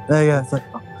 Yeah, it's like,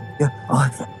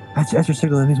 that's your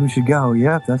signal. That means we should go.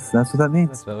 Yeah, that's what that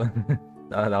means.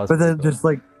 But then just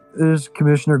like there's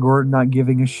Commissioner Gordon not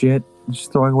giving a shit.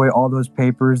 Just throwing away all those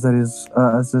papers that his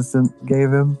assistant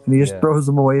gave him, and he just throws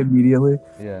them away immediately.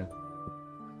 Yeah.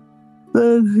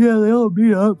 Then they all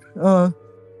meet up.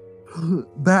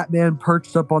 Batman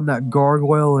perched up on that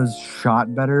gargoyle is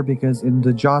shot better because in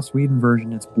the Joss Whedon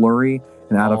version it's blurry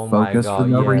and out of focus for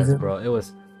no reason. Bro, it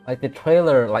was like the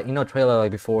trailer, like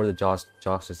before the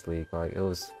Justice League, like it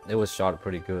was shot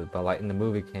pretty good, but like in the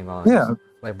movie came out,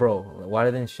 like bro, why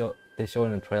didn't they show it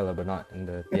in the trailer but not in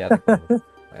the theatrical?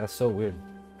 That's so weird.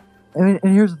 And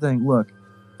here's the thing. Look,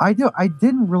 I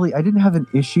didn't have an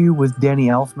issue with Danny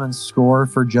Elfman's score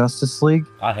for Justice League.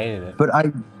 I hated it. But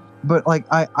I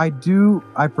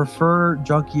prefer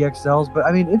Junkie XL's. But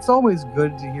I mean, it's always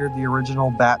good to hear the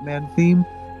original Batman theme.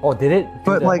 Oh, did it?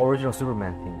 But the like original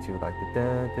Superman theme too, like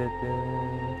the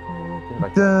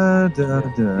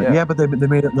yeah, but they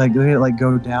made it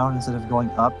go down instead of going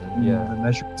up in the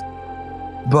measurements.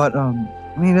 But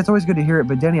I mean, it's always good to hear it,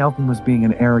 but Danny Elfman was being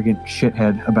an arrogant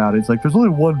shithead about it. It's like, there's only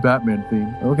one Batman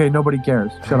theme. Okay, nobody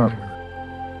cares. Shut up.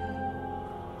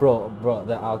 Bro,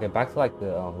 okay, back to like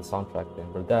the soundtrack thing.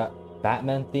 But that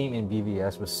Batman theme in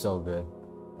BVS was so good.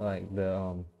 Like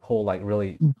the whole like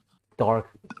really dark,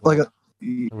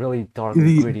 really dark,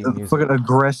 gritty music. Fucking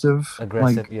aggressive,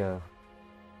 yeah.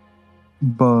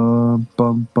 Bum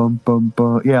bum bum bum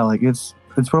bum. Yeah, like it's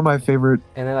It's one of my favorite.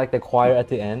 And then like the choir at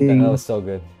the end, that was so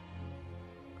good.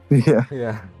 Yeah.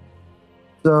 Yeah.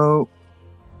 So,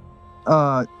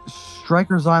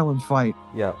 Stryker's Island fight.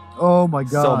 Yeah. Oh my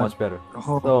god. So much better.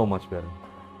 Oh, So much better.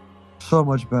 so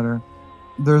much better.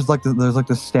 There's like the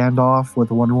standoff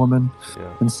with Wonder Woman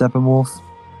Yeah. and Steppenwolf.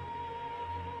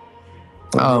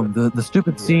 The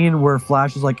stupid scene where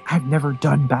Flash is like, "I've never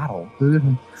done battle."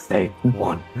 Save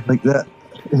one. Like that.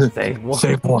 Save one.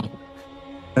 Save one.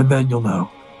 And then you'll know.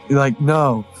 You're like,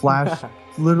 no, Flash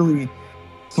literally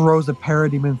throws a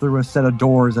parademon through a set of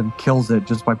doors and kills it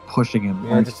just by pushing him.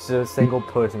 Yeah, just a single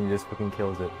push and he just fucking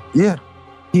kills it. Yeah.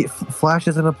 Flash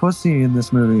isn't a pussy in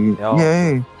this movie. Oh.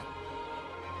 Yay.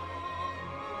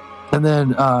 And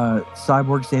then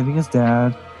Cyborg saving his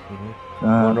dad. Mm-hmm.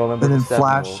 Wonder Woman and then versus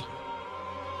Flash.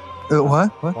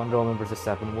 Steppenwolf. What? Wonder Woman versus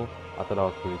Steppenwolf. I thought that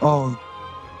was pretty cool. Oh,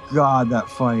 God, that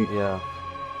fight. Yeah.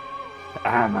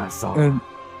 Amazon. And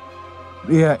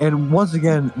yeah, and once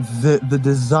again, the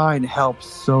design helps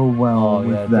so well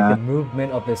with that. The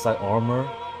movement of this like armor,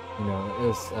 you know, it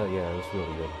was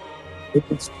really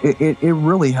good. It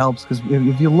really helps because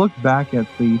if you look back at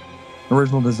the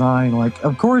original design, like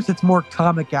of course it's more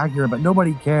comic accurate, but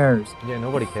nobody cares. Yeah,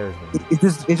 nobody cares. Man.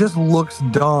 It just looks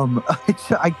dumb.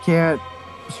 I can't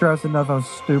stress enough how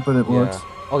stupid it looks.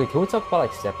 Okay, can we talk about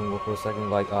like Steppenwolf for a second?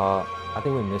 Like, I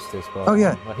think we missed this, but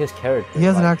his character. He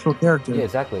has an actual character. Yeah,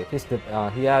 exactly. He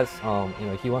has you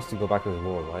know, he wants to go back to his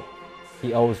world, right?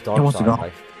 He owes Darkseid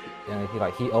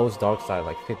like he owes Darkseid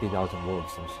like 50,000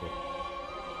 worlds and shit.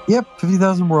 Yep,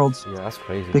 50,000 worlds. Yeah, that's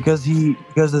crazy. Because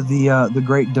of the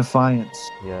Great Defiance.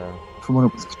 Yeah. From what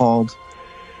it was called.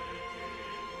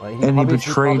 Like, he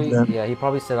betrayed them. Yeah, he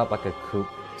probably set up like a coup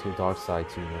to Darkseid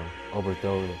to, you know,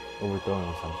 overthrow him or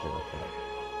some shit like that.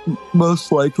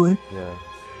 Most likely. Yeah.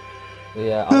 But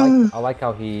yeah, I like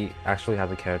how he actually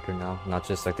has a character now, not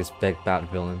just like this big bad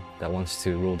villain that wants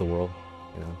to rule the world,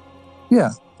 you know.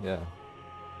 Yeah. Yeah.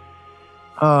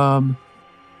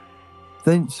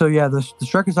 Then the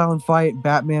Stryker's Island fight,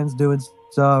 Batman's doing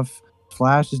stuff,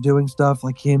 Flash is doing stuff,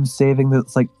 like him saving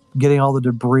it's like getting all the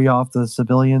debris off the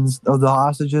civilians of the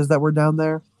hostages that were down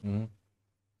there. Mm-hmm.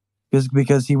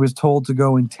 Because he was told to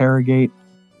go interrogate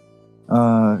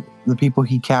the people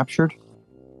he captured.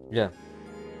 Yeah.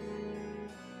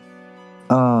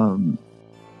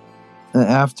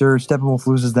 After Steppenwolf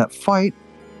loses that fight,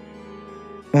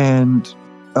 and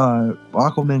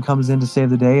Aquaman comes in to save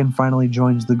the day and finally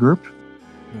joins the group.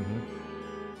 Mm-hmm.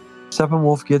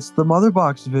 Steppenwolf gets the Mother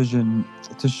Box vision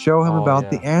to show him about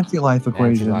the anti-life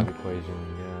equation. Anti-life equation,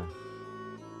 yeah.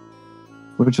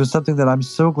 Which was something that I'm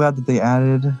so glad that they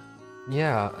added.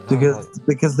 Yeah.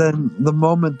 Because then the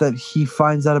moment that he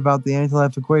finds out about the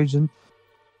anti-life equation,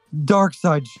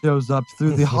 Darkseid shows up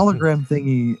through the hologram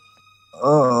thingy.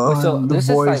 So this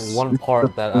is like one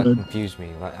part that confused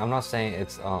me. Like, I'm not saying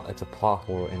it's a plot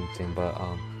hole or anything, but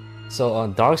so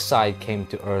Darkseid came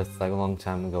to Earth like a long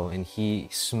time ago, and he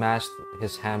smashed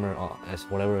his hammer as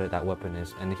whatever that weapon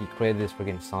is, and he created this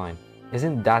freaking sign.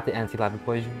 Isn't that the anti-life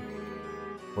equation?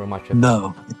 Or am I tripping?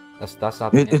 No, that's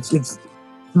not.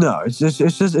 It's just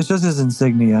his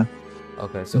insignia.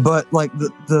 Okay, so but like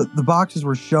the boxes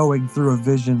were showing through a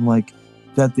vision like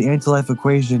that the anti-life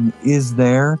equation is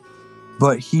there,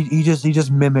 but he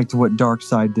just mimicked what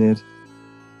Darkseid did.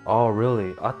 Oh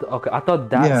really? I thought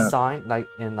that sign like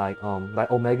in like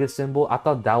Omega symbol. I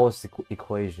thought that was the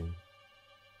equation.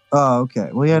 Oh okay.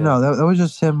 Well no, that was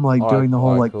just him like doing the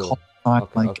whole like cool. Call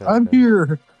sign, I'm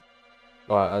here.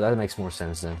 Alright, that makes more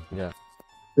sense then. Yeah.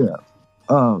 Yeah.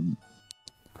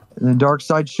 And then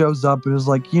Darkseid shows up and is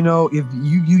like, you know, if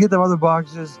you get them other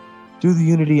boxes, do the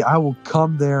Unity, I will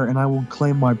come there and I will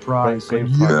claim my prize.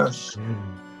 Yes.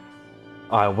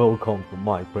 I will come for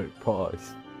my great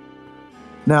prize.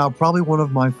 Now, probably one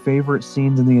of my favorite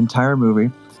scenes in the entire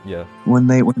movie. Yeah. When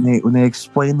they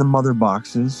explain the mother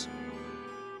boxes,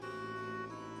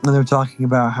 and they're talking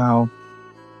about how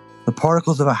the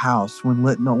particles of a house, when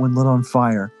lit on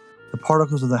fire, the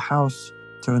particles of the house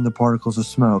turn into particles of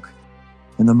smoke,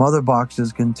 and the mother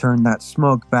boxes can turn that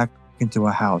smoke back into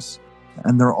a house,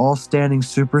 and they're all standing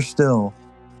super still.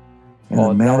 And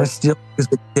the Man of Steel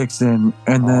kicks in,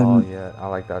 and then... Oh, yeah, I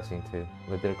like that scene, too.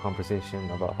 With their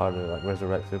conversation about how to, like,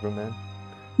 resurrect Superman.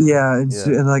 Yeah, and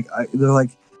like, they're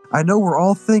like, I know we're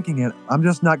all thinking it, I'm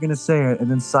just not going to say it, and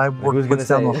then Cyborg puts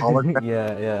down the hologram.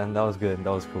 yeah, and that was good,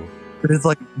 that was cool. And it's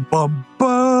like, bum,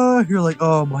 you're like,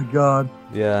 oh my god.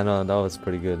 Yeah, I know, that was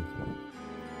pretty good.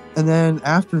 And then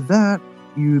after that,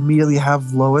 you immediately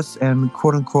have Lois and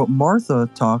quote-unquote Martha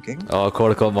talking. Oh,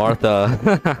 quote-unquote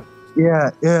Martha.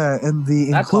 Yeah, and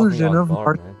the inclusion of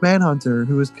Martian Manhunter,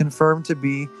 who is confirmed to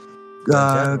be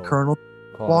Colonel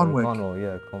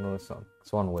Swanwick.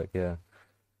 Swanwick, yeah.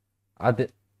 I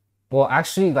did. Well,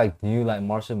 actually, like knew like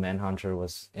Martian Manhunter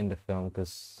was in the film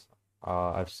because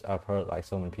I've heard like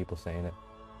so many people saying it.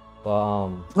 But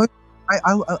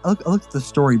I looked at the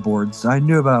storyboards. I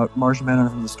knew about Martian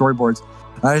Manhunter from the storyboards.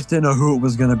 I just didn't know who it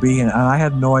was going to be, and I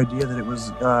had no idea that it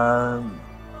was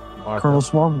Colonel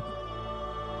Swan.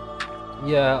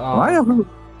 Yeah.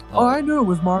 I knew it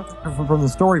was Martha from the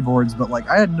storyboards, but like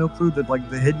I had no clue that like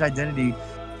the hidden identity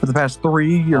for the past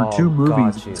 3 or 2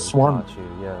 movies was Swan. Got you,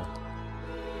 yeah.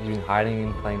 He's been hiding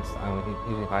in plain. He's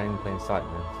been hiding in plain sight,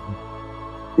 man.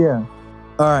 Yeah.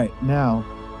 All right, now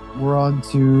we're on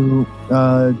to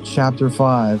chapter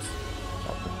 5.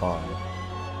 Chapter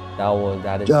 5.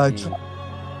 That is the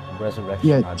resurrection,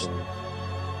 yeah, I believe.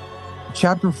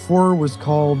 Chapter 4 was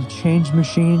called Change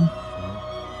Machine,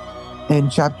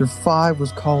 and chapter 5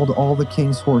 was called All the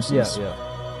King's Horses. Yeah.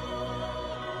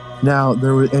 Now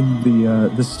there was in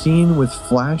the scene with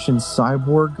Flash and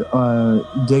Cyborg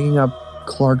digging up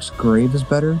Clark's grave is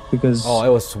better because it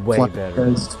was way Flash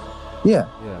better. Says, yeah.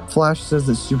 Flash says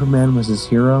that Superman was his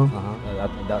hero. That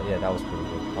was pretty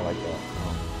good. I like that.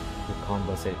 The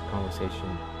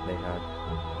conversation they had.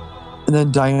 And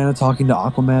then Diana talking to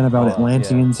Aquaman about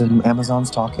Atlanteans and Amazons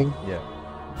talking. Yeah.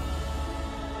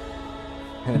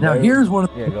 Now here's one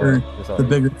of the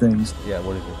bigger things. Yeah,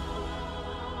 what is it?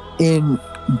 In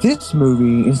this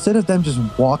movie, instead of them just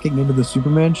walking into the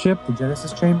Superman ship, the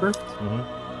Genesis Chamber,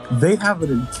 they have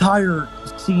an entire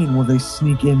scene where they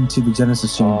sneak into the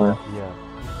Genesis Chamber.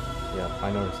 Yeah,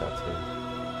 I noticed that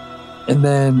too. And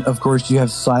then, of course, you have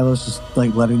Silas just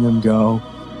like letting them go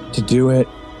to do it.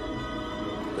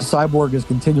 Cyborg is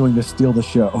continuing to steal the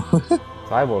show.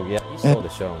 Cyborg, yeah, he stole the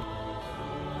show.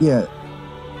 Yeah,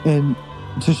 and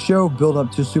to build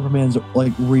up to Superman's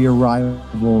like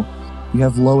re-arrival, you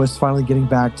have Lois finally getting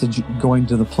back to going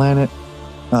to the planet,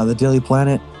 the Daily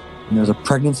Planet. And there's a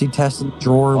pregnancy test in the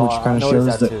drawer, which kind of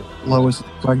shows that Lois is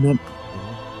pregnant.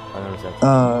 I noticed that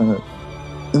too.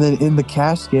 And then in the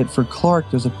casket for Clark,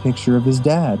 there's a picture of his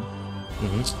dad.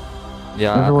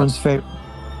 Yeah, everyone's favorite,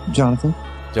 Jonathan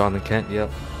Kent.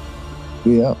 Yep.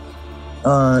 Yeah.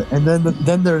 And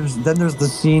then there's the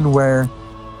scene where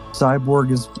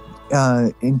Cyborg is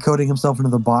encoding himself into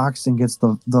the box and gets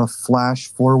the flash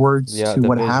forwards to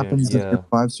what happens if you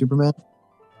revive Superman.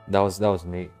 That was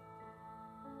neat.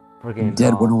 Freaking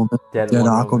Dead Wonder Woman, dead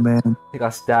Aquaman. He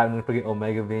got stabbed in the freaking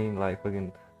Omega Beam, like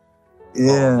freaking.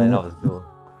 Yeah. Man, that was cool.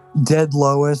 Dead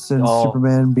Lois and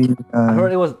Superman being. I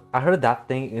heard that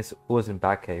thing was in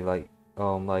Batcave, like. It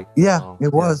was. Yeah,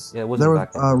 it was. There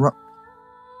was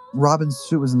Robin's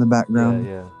suit was in the background.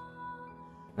 Yeah.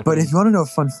 But if you want to know a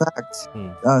fun fact,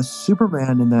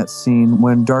 Superman in that scene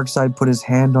when Darkseid put his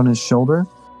hand on his shoulder,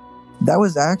 that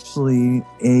was actually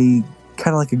a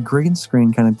kind of like a green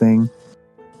screen kind of thing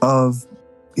of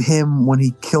him when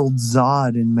he killed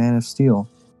Zod in Man of Steel.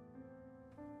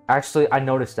 Actually, I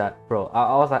noticed that, bro.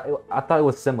 I was like, I thought it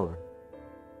was similar.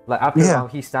 Like after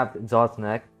he snapped Zod's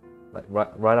neck, like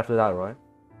right after that, right?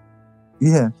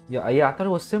 Yeah. Yeah. I thought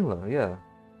it was similar. Yeah,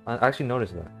 I actually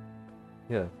noticed that.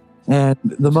 Yeah. And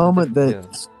the moment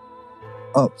that,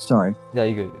 oh, sorry. Yeah,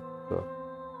 you good. Go.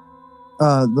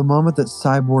 The moment that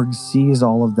Cyborg sees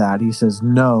all of that, he says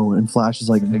no, and Flash is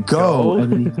like, go,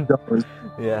 and then he goes.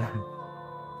 Yeah.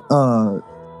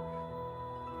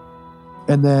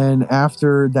 And then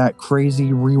after that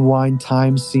crazy rewind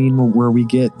time scene where we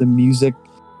get the music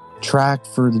track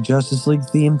for the Justice League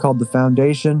theme called The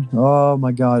Foundation, oh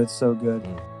my god, it's so good.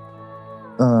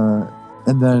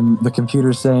 And then the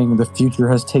computer saying the future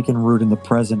has taken root in the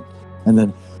present, and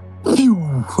then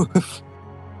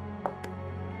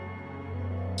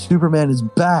Superman is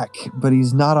back, but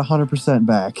he's not 100%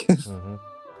 back.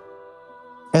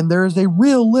 And there is a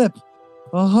real lip.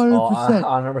 100%.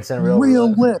 100%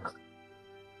 real lip.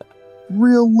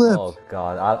 Real lip. Oh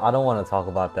god, I don't want to talk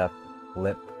about that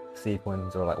lip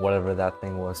sequence or like whatever that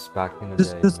thing was back in the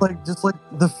day. Just like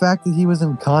the fact that he was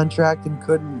in contract and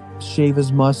couldn't shave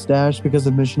his mustache because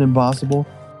of Mission Impossible.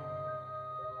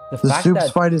 The Supes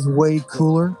fight is way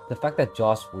cooler. The fact that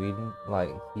Joss Whedon, like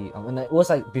it was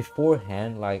like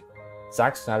beforehand, like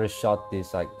Zack Snyder shot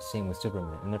this like scene with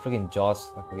Superman, and then freaking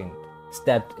Joss like freaking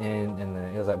stepped in, and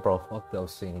then it was like, bro, fuck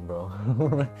those scenes, bro.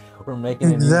 We're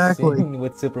making a new scene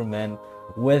with Superman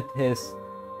with his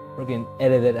freaking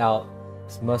edited out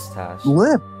mustache.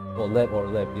 Lip,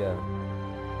 yeah.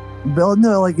 But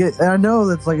no, like I know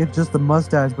that's like it's just the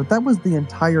mustache, but that was the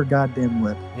entire goddamn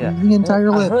lip. Yeah, the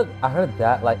entire lip. I heard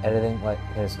that like editing like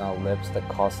his lips that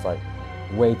cost like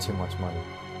way too much money.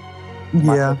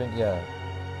 Yeah. Yeah.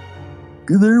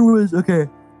 There was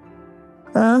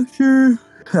after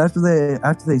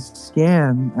after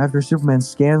Superman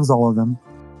scans all of them,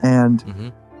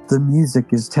 and the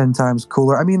music is 10 times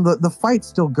cooler. I mean, the fight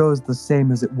still goes the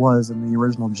same as it was in the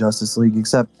original Justice League,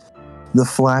 except the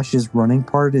Flash's running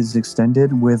part is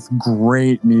extended with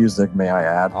great music, may I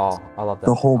add. Oh, I love that.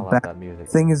 The whole back that music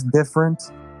thing is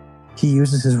different. He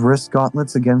uses his wrist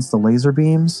gauntlets against the laser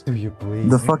beams. Do you bleed?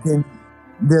 The fucking...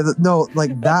 No,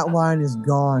 like, that line is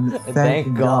gone.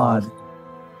 Thank God.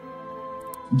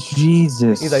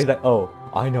 Jesus. He's like, oh,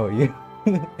 I know you.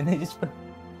 And they just...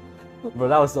 Bro,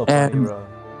 that was so funny, bro.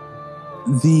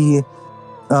 The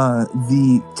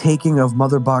taking of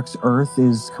Mother Box Earth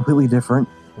is completely different.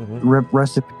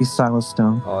 Rest in peace, Silas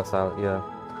Stone. Oh, Silas, yeah.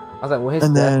 I was like, well, his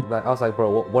death, like, I was like,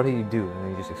 bro, what did he do? And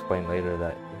then he just explained later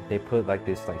that they put like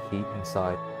this like heat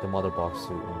inside the Mother Box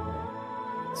suit,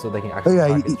 so they can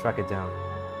actually track it down.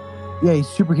 Yeah, he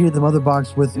superheated the Mother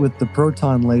Box with the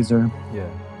proton laser. Yeah.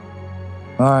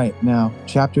 All right, now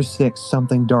Chapter 6,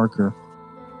 something darker.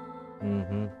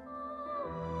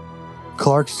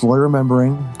 Clark slowly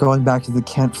remembering, going back to the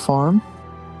Kent farm,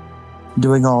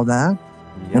 doing all that.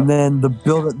 Yep. And then the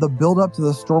build up to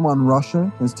the storm on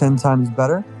Russia is 10 times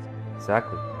better.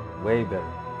 Exactly, way better.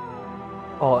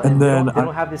 Oh, and then they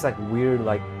don't have this like weird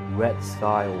like red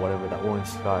sky or whatever, that orange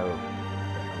sky or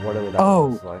whatever that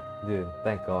was like. Dude,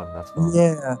 thank God that's gone.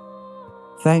 Yeah,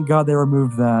 thank God they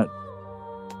removed that.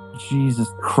 Jesus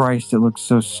Christ, it looks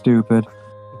so stupid.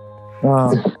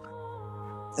 And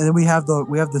then we have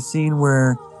the scene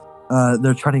where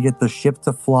they're trying to get the ship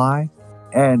to fly,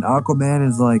 and Aquaman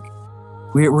is like,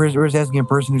 we're just asking a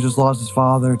person who just lost his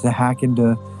father to hack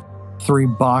into 3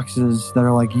 boxes that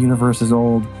are like universes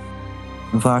old.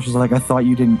 And Flash is like, I thought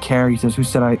you didn't care. He says, who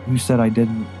said I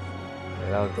didn't?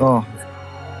 Yeah,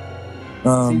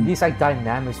 see, these like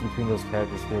dynamics between those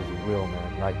characters feels real,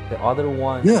 man. Like the other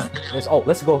one,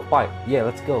 let's go fight. Yeah,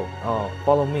 let's go. Oh,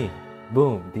 follow me.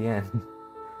 Boom, the end.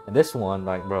 And this one,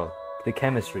 like, bro, the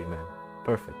chemistry, man,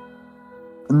 perfect.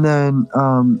 And then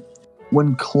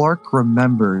when Clark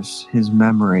remembers his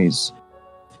memories,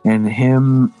 and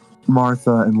him,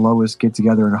 Martha, and Lois get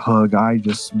together and hug, I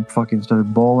just fucking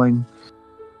started bawling.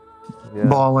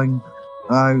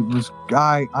 I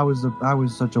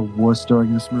was such a wuss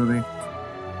during this movie.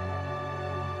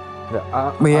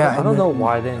 Yeah, I don't know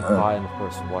why I didn't cry in the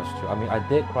first watch through. I mean, I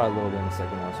did cry a little bit in the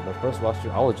second watch, but first watch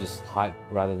through, I was just hyped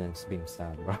rather than being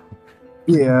sad, bro.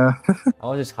 Yeah. I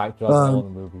was just hyped throughout all the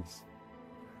movies.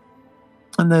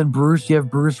 And then you have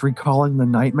Bruce recalling the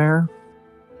nightmare.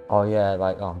 Oh yeah,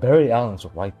 like Barry Allen's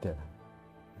right there.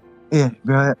 Yeah,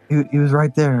 he was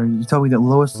right there. You told me that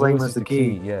Lois Lane was the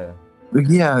key. Yeah.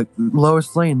 Yeah,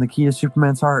 Lois Lane, the key to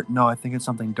Superman's heart. No, I think it's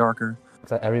something darker.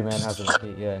 It's like every man has a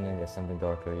key, yeah, and then there's something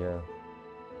darker, yeah.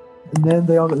 And then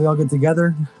they all get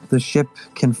together. The ship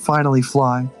can finally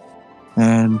fly,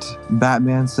 and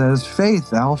Batman says,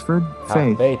 "Faith, Alfred,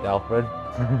 faith." Faith, Alfred.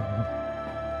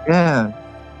 Yeah.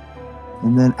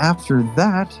 And then after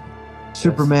that,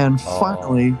 Superman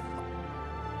finally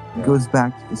goes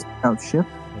back to the scout ship.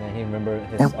 And he remembered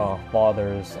his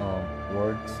father's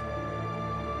words.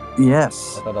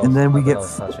 Yes. And then we get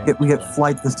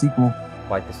Flight the sequel.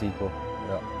 Flight the sequel.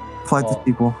 Yeah. Flight the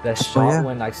sequel. That shot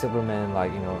when like Superman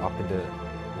like up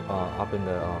in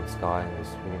the sky and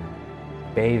just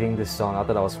bathing the sun. I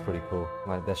thought that was pretty cool.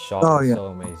 Like that shot was so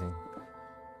amazing.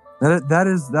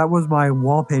 That was my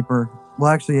wallpaper. Well,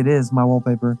 actually, it is my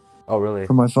wallpaper. Oh, really?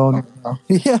 For my phone.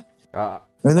 Yeah.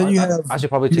 And then I should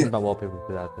probably change my wallpaper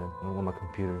to that then on my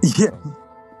computer. Yeah.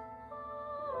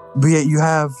 But yeah, you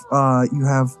have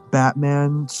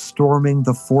Batman storming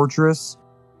the fortress,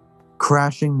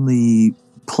 crashing the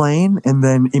plane, and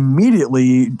then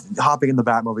immediately hopping in the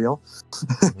Batmobile.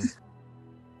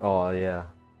 Oh yeah.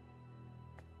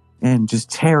 And just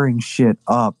tearing shit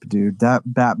up, dude. That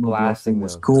Batmobile thing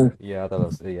was cool. Yeah, it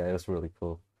was really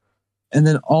cool. And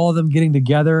then all of them getting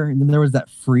together, and then there was that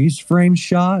freeze frame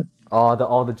shot. Oh,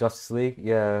 all the Justice League,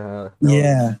 yeah.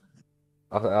 I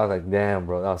was like, damn,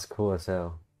 bro, that was cool as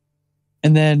hell.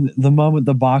 And then the moment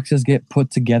the boxes get put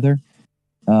together,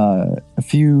 a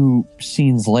few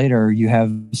scenes later, you have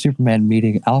Superman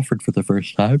meeting Alfred for the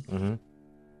first time. Mm-hmm.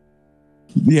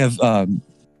 We have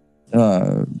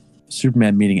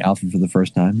Superman meeting Alfred for the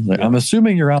first time. Like, I'm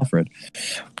assuming you're Alfred.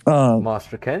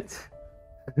 Master Kent?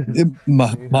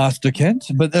 Master Kent?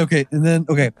 But okay,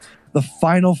 the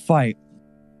final fight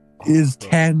is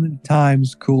 10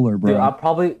 times cooler, bro. Dude, I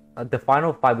probably the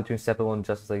final fight between Steppenwolf and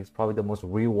Justice League is probably the most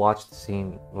rewatched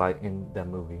scene like in that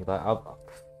movie. Like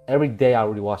every day I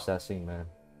rewatch that scene, man.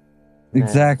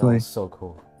 Exactly. That was so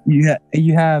cool. Okay,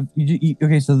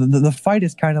 so the fight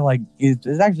is kind of like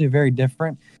it's actually very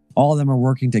different. all of them are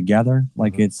working together.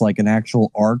 Like it's like an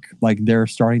actual arc. Like they're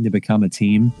starting to become a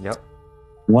team. Yep.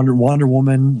 Wonder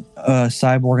Woman,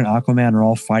 Cyborg, and Aquaman are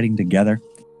all fighting together.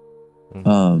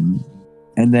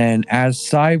 And then as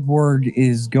Cyborg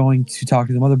is going to talk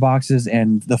to the mother boxes,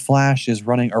 and the Flash is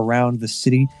running around the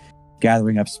city,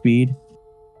 gathering up speed.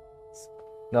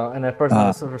 No, and at first,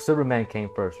 Superman came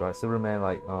first, right? Superman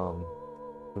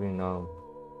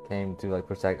came to like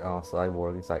protect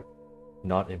Cyborg. He's like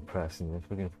not impressed, and then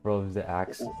freaking throws the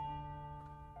axe.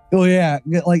 Oh yeah,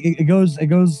 like it goes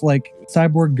like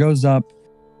Cyborg goes up,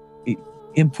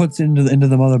 inputs into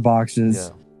the mother boxes.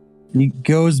 Yeah. He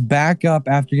goes back up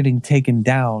after getting taken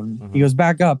down. He goes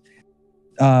back up.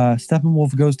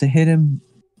 Steppenwolf goes to hit him,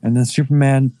 and then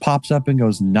Superman pops up and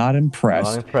goes, "Not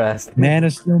impressed." Not impressed. Man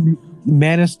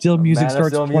of Steel music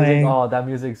starts playing. Oh, that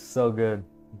music's so good.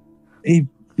 He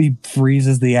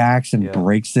freezes the axe and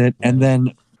breaks it, and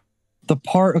then the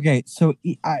part. Okay, so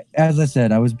as I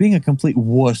said, I was being a complete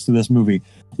wuss to this movie.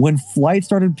 When Flight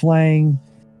started playing,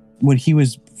 when he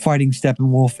was fighting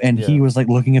Steppenwolf and he was like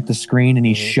looking at the screen and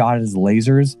he shot his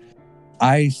lasers,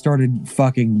 I started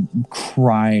fucking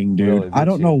crying, dude. Really, I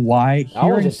don't know why.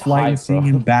 Hearing Flight and seeing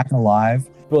him back alive.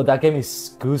 Bro, that gave me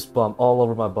goosebumps all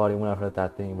over my body when I heard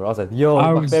that thing, bro. I was like, yo,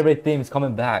 my favorite theme is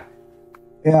coming back.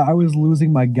 Yeah, I was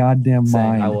losing my goddamn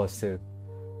mind. I was too.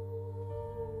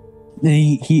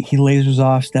 He lasers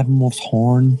off Steppenwolf's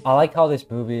horn. I like how this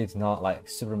movie is not like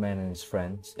Superman and his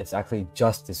friends. It's actually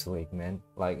Justice League, man.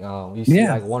 Like you see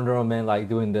like Wonder Woman like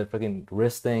doing the freaking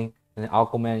wrist thing, and then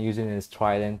Aquaman using his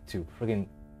trident to freaking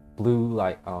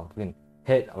freaking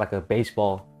hit like a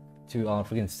baseball to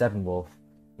freaking Steppenwolf,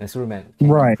 and then Superman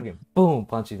freaking boom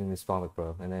punches in his stomach,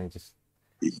 bro, and then just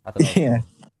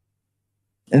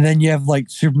and then you have like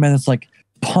Superman that's like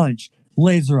punch,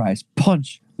 laser eyes,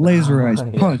 punch, laser eyes,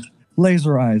 punch.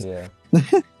 Laser eyes. Yeah.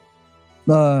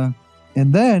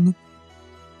 And then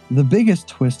the biggest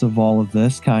twist of all of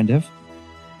this kind of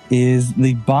is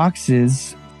the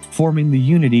boxes forming the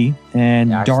Unity,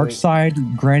 and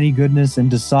Darkseid, Granny Goodness, and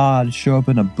Desaad show up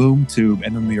in a boom tube,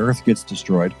 and then the Earth gets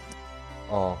destroyed.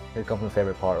 Oh, here comes my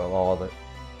favorite part of all of it.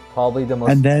 Probably the most.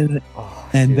 And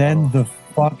then the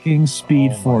fucking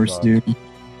Speed Force, dude.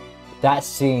 That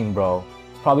scene, bro.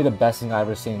 Probably the best thing I've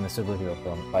ever seen in a superhero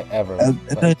film, like ever. And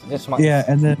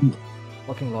then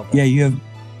fucking love that.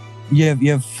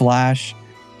 You have Flash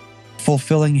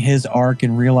fulfilling his arc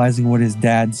and realizing what his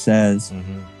dad says.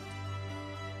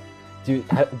 Dude,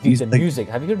 the music.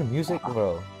 Have you heard the music,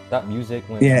 bro? That music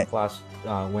when Flash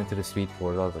went to the Speed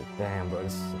Force, I was like, damn, bro,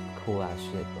 this is some cool ass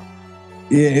shit, bro.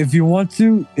 Yeah, if you want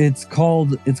to, it's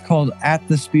called "At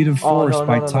the Speed of Force"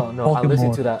 by Tom. No, I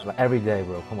listen to that like, every day,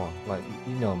 bro. Come on, like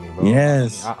you know me, bro.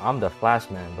 Yes, I'm the Flash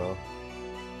man, bro.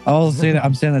 I'm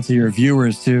saying that to your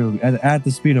viewers too. At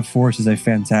the Speed of Force is a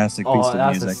fantastic piece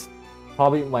of music.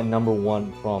 Probably my number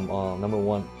one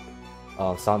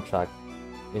soundtrack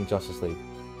in Justice League.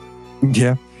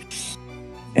 Yeah,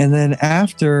 and then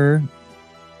after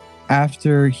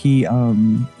he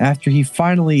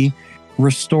finally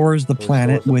restores the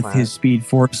planet with his Speed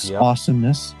Force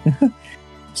awesomeness.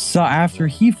 So after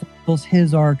he fulfills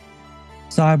his arc,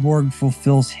 Cyborg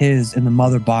fulfills his in the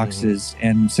mother boxes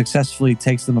and successfully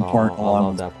takes them apart. I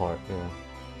love that part. Yeah,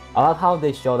 I love how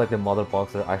they show like the mother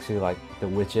boxes are actually like the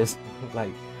witches,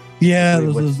 like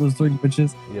those three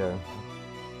witches. Yeah,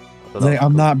 like,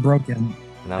 I'm not broken,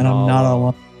 and I'm not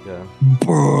alone.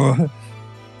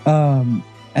 Yeah.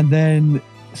 And then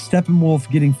Steppenwolf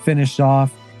getting finished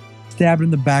off, stabbed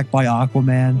in the back by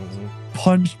Aquaman,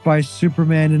 punched by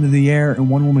Superman into the air, and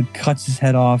Wonder Woman cuts his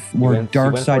head off, where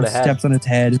Darkseid steps on his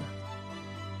head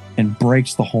and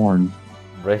breaks the horn.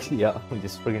 Yeah, we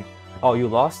just freaking. Oh, you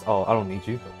lost? Oh, I don't need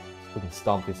you. Freaking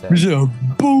stomp his head.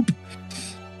 Boop.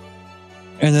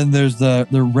 And then there's the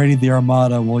 "Ready the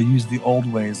Armada, we'll use the old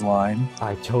ways" line.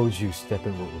 I told you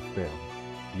Steppenwolf would fail.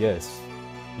 Yes,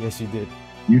 you did.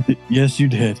 Yes, you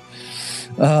did.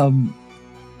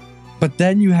 But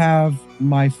then you have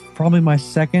probably my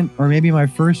second or maybe my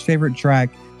first favorite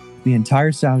track. The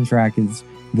entire soundtrack is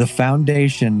 "The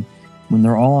Foundation," when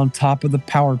they're all on top of the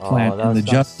power plant and the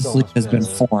Justice League has been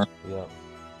formed. Yeah.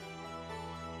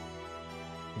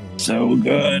 So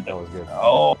good. That was good.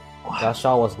 Oh, that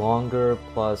shot was longer.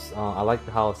 Plus, I like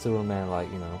how Superman,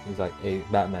 he's like, "Hey,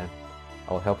 Batman,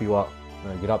 I'll help you out.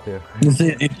 Get up there."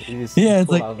 It's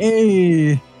like,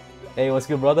 hey, what's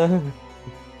good, brother?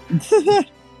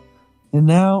 And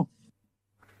now,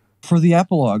 for the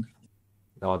epilogue.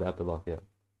 Oh, the epilogue, yeah.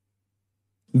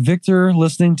 Victor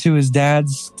listening to his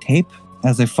dad's tape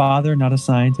as a father, not a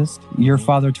scientist. Your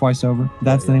father twice over.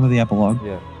 That's the name of the epilogue.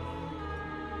 Yeah.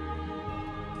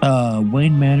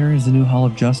 Wayne Manor is the new Hall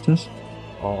of Justice.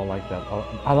 Oh, I like that.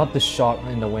 I love the shot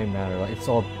in the Wayne Manor. Like it's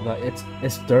all like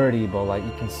it's dirty, but like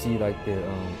you can see like the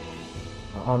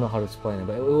I don't know how to explain it,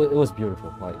 but it was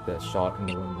beautiful. Like the shot in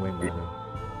the Wayne Manor.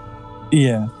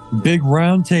 Yeah. Big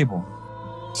round table.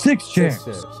 6 chairs.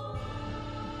 6 chairs.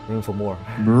 Room for more.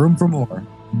 Room for more.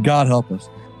 God help us.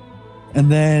 And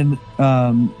then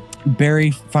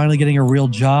Barry finally getting a real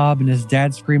job, and his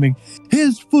dad screaming,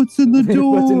 "His foot's in the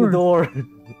door! What's in the door?"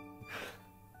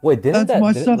 Wait, didn't That's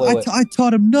my son. wait. I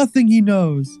taught him nothing he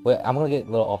knows. Wait, I'm gonna get a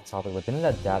little off topic, but didn't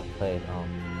that dad play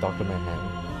Dr.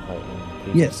 Manhattan? Like in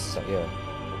previous, Yes. Yeah.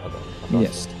 I thought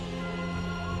Yes.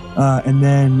 And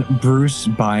then Bruce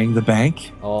buying the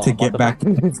bank so. to get back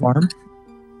to the farm.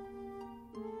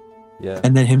 Yeah.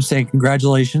 And then him saying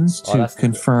congratulations to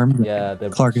confirm that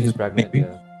that Clark is pregnant. baby.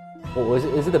 Yeah. Well,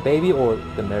 is it the baby or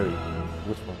the marriage?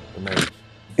 Which one? The marriage.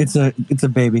 It's a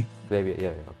baby. Baby, yeah.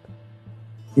 Okay.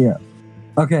 Yeah.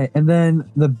 Okay, and then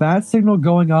the bat signal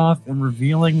going off and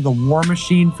revealing the war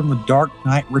machine from the Dark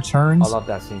Knight Returns. I love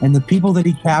that scene. And the people that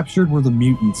he captured were the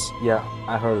mutants. Yeah,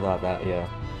 I heard about that. Yeah.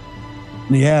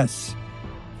 Yes.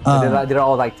 They're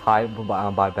all like tied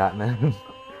by Batman.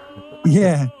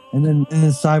 Yeah, and then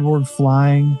Cyborg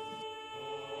flying.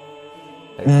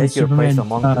 Like, and take your Superman, place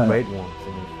among the great ones,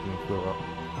 and you flew up.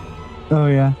 Oh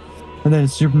yeah, and then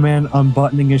Superman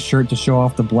unbuttoning his shirt to show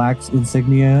off the black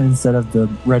insignia instead of the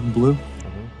red and blue.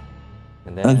 Mm-hmm.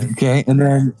 And then okay, and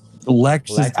then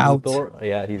Lex is out. Luthor,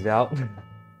 yeah, he's out.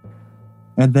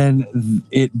 And then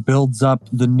it builds up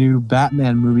the new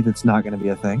Batman movie that's not going to be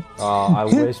a thing. Oh, I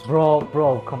wish, bro,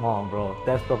 come on, bro.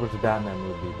 Deathstroke versus Batman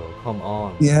movie, bro. Come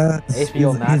on. Yeah.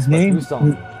 HBO Max, do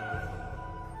something.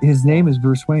 His name is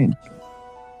Bruce Wayne.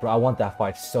 Bro, I want that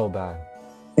fight so bad.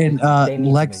 And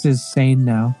Lex is sane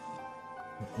now.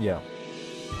 Yeah.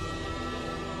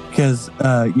 Because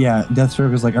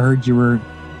Deathstroke is like, I heard you were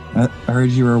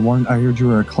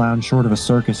a clown short of a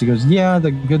circus. He goes, yeah,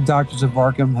 the good doctors of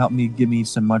Arkham helped me give me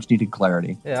some much needed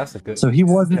clarity. Yeah, that's a good. So he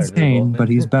was insane, but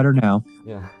he's better now.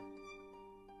 Yeah.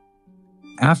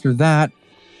 After that,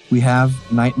 we have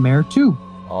Nightmare 2.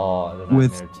 Oh,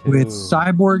 with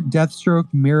Cyborg, Deathstroke,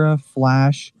 Mira,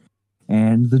 Flash,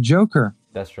 and the Joker.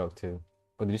 Deathstroke too.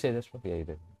 But did you say Deathstroke? Yeah, you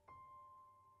did.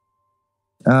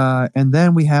 And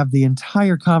then we have the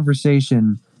entire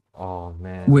conversation. Oh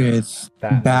man. With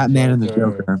Batman and the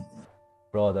Joker.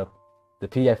 Bro, the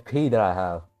PFP that I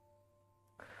have.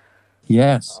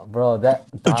 Yes. Bro, that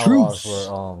dialogues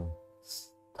were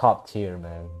top tier,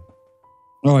 man.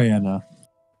 Oh yeah, no.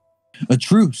 A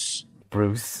truce.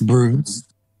 Bruce.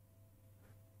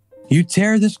 You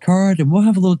tear this card and we'll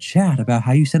have a little chat about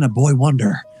how you sent a boy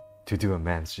wonder. To do a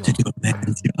man's job.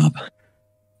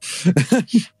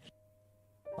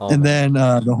 And then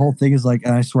the whole thing is like,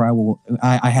 and I swear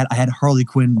I had Harley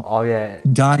Quinn. Oh yeah,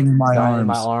 dying in my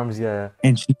arms. Yeah.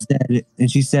 And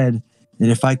she said that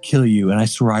if I kill you, and I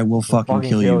swear I will fucking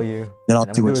kill you, that I'll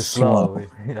do it slow.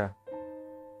 Yeah.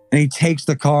 And he takes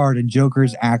the card, and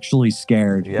Joker's actually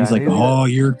scared. Yeah, he's like, "Oh,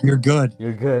 you're good.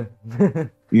 You're good.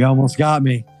 You almost got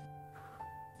me."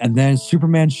 And then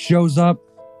Superman shows up.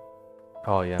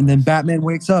 Oh yeah. And then Batman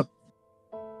wakes up.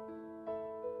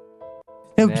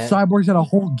 Cyborg's got a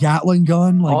whole Gatling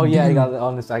gun. Like, oh yeah, he got it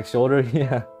on his like shoulder.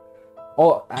 Yeah.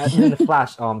 Oh, and then the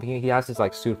Flash. He has this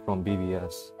like suit from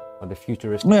BBS, or the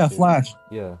futuristic. Yeah, suit. Flash.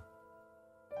 Yeah.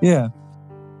 Yeah.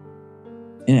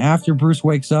 And after Bruce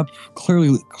wakes up,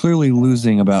 clearly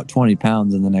losing about 20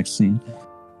 pounds in the next scene.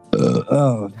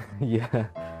 Yeah.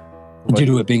 Due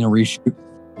to it being a reshoot.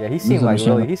 Yeah, he seemed like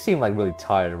really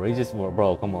tired, bro. He just,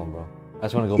 bro, come on, bro. I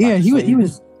just want to go back. Yeah,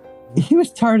 he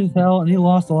was tired as hell, and he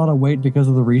lost a lot of weight because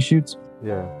of the reshoots.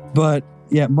 Yeah. But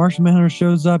yeah, Martian Manhunter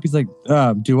shows up. He's like,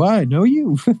 "Do I know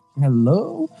you?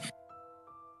 Hello."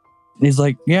 And he's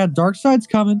like, "Yeah, Darkseid's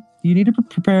coming. You need to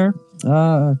prepare.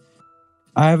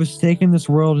 I have a stake in this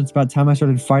world. It's about time I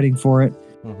started fighting for it.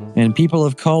 Mm-hmm. And people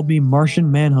have called me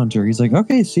Martian Manhunter." He's like,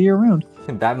 "Okay, see you around."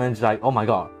 And Batman's like, "Oh my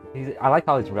god." I like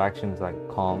how his reaction is like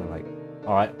calm and like,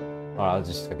 all right, I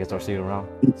guess I'll see you around.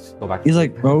 Let's go back. He's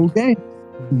like, "Okay,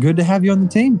 good to have you on the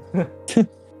team."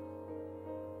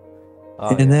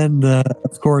 And then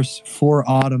of course, for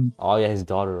Autumn. Oh yeah, his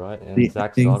daughter, right? And the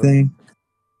Zack's daughter. Thing.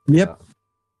 Yep.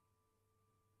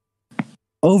 Yeah.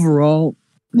 Overall,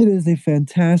 it is a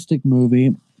fantastic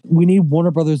movie. We need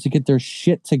Warner Brothers to get their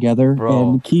shit together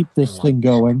and keep this thing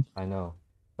going. I know.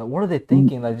 But what are they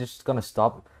thinking? Like, just gonna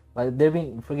stop? Like, there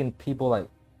been freaking people like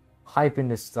hyping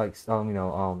this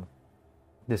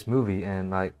this movie, and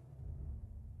like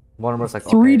Warner Brothers like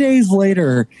 3 days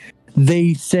later,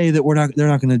 they say that they're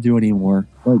not going to do anymore.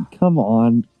 Like, come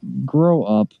on, grow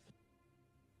up.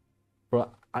 Bro,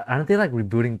 Aren't they like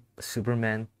rebooting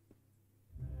Superman?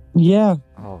 Yeah.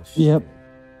 Oh shit. Yep.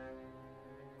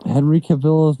 Henry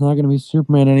Cavill is not going to be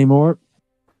Superman anymore.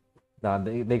 Nah,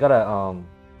 they gotta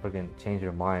freaking change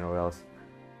their mind or else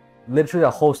literally a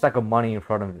whole stack of money in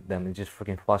front of them and just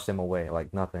freaking flush them away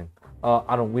like nothing.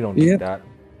 We don't need Yep. that.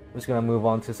 We're just gonna move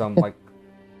on to some like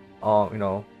you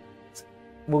know,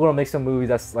 we're gonna make some movies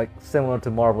that's like similar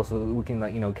to Marvel so we can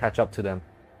like, catch up to them.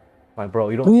 Like bro,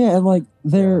 you don't Yeah, and like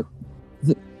their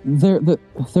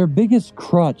biggest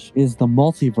crutch is the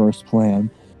multiverse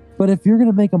plan. But if you're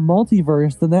gonna make a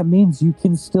multiverse, then that means you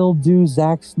can still do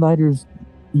Zack Snyder's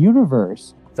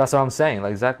universe. that's what I'm saying.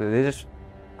 Like exactly.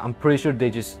 I'm pretty sure they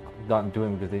just not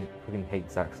doing it because they freaking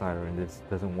hate Zack Snyder and this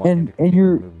doesn't want him to And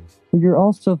continue the movies. you're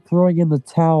also throwing in the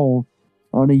towel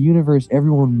on a universe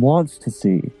everyone wants to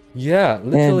see. Yeah,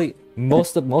 literally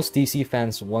most DC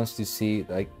fans wants to see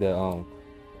like the on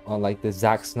like the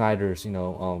Zack Snyder's,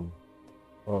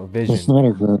 or vision. The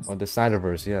Snyderverse. Or the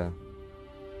Snyderverse, yeah.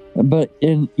 But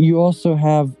you also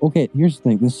have here's the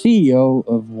thing: the CEO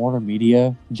of Warner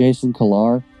Media, Jason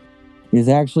Kilar, is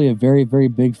actually a very, very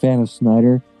big fan of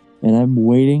Snyder, and I'm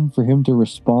waiting for him to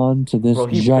respond to this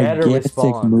gigantic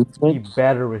movement. He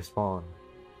better respond.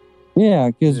 Yeah,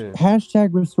 because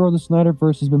hashtag Restore the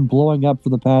Snyderverse has been blowing up for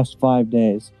the past 5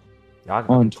 days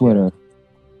on Twitter.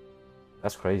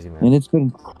 That's crazy, man. And it's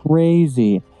been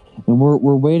crazy. And we're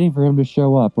waiting for him to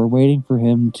show up. We're waiting for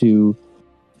him to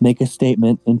make a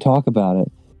statement and talk about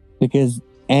it. Because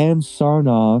Ann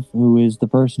Sarnoff, who is the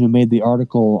person who made the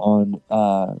article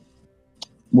on,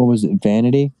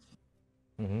 Vanity?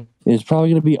 Mm-hmm. Is probably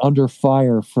going to be under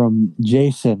fire from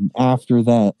Jason after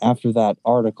that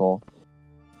article.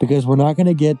 Because we're not going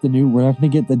to get the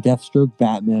Deathstroke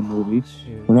Batman movie.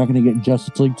 Shoot. We're not going to get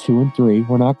Justice League 2 and 3.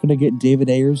 We're not going to get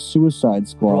David Ayer's Suicide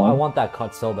Squad. Bro, I want that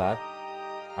cut so bad.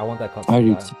 I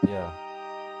do too. Yeah.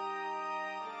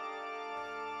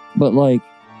 But like,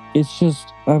 it's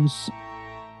just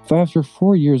after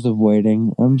 4 years of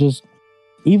waiting, I'm just,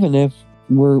 even if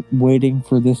we're waiting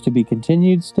for this to be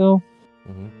continued still,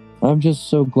 I'm just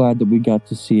so glad that we got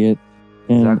to see it,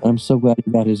 and exactly. I'm so glad he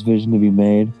got his vision to be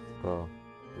made. Oh,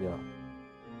 yeah.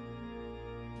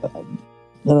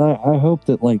 And I hope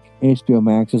that like HBO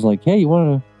Max is like, hey, you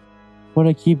want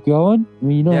to keep going? I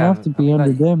mean, you don't have to be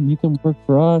under them. You can work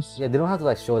for us. Yeah, they don't have to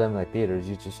like show them like theaters.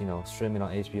 You just stream it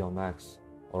on HBO Max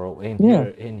or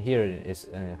in here it's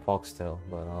Foxtel.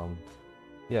 But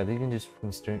yeah, they can just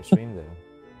stream there.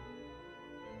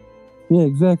 Yeah,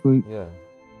 exactly. Yeah.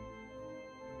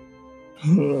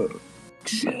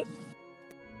 Shit.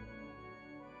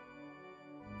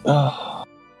 Oh.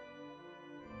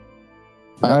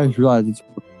 I just realized it's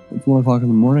 1 o'clock in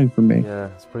the morning for me. Yeah,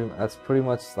 that's pretty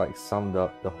much like summed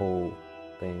up the whole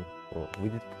thing. Well, we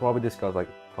did probably discuss like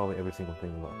probably every single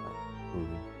thing about that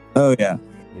movie. Oh yeah.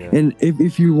 And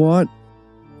if you want,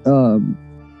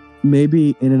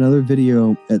 maybe in another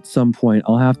video at some point,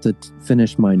 I'll have to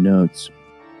finish my notes.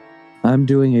 I'm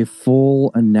doing a full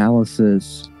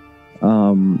analysis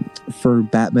for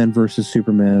Batman vs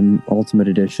Superman Ultimate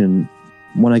Edition.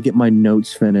 When I get my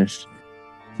notes finished,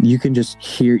 you can just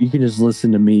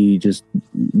listen to me just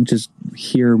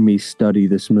hear me study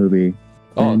this movie.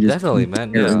 Oh, definitely,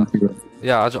 man.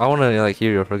 Yeah, I want to like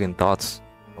hear your freaking thoughts,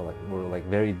 or like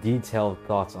very detailed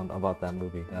thoughts about that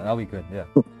movie. That'll be good. Yeah.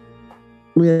 Well,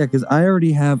 yeah, because I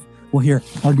already have. Well, here,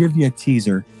 I'll give you a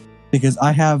teaser, because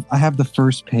I have the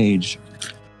first page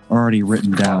already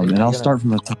written down, and I'll start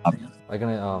from the top. Are you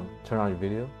gonna turn on your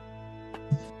video?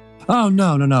 Oh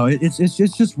no! It's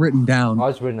just written down. Oh,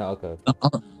 it's written out. Okay.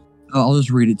 I'll just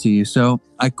read it to you. So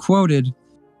I quoted,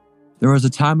 "There was a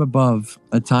time above,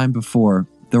 a time before.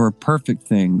 There were perfect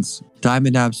things,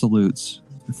 diamond absolutes.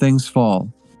 Things fall,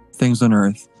 things on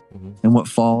earth, and what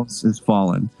falls is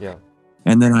fallen." Yeah.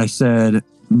 And then I said,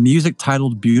 "Music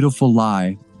titled Beautiful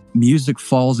Lie. Music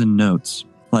falls in notes.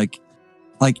 Like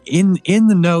in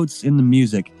the notes in the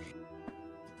music,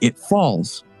 it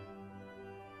falls."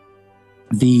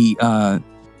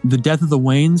 The death of the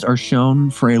Waynes are shown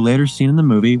for a later scene in the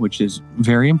movie, which is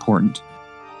very important.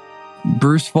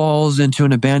 Bruce falls into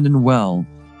an abandoned well,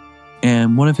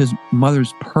 and one of his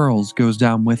mother's pearls goes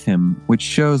down with him, which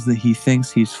shows that he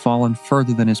thinks he's fallen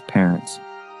further than his parents.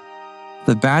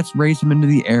 The bats raise him into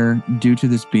the air due to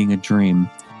this being a dream.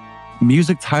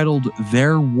 Music titled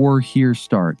Their War Here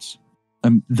starts.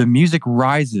 The music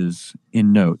rises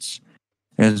in notes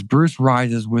as Bruce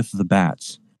rises with the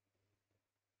bats.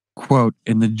 Quote,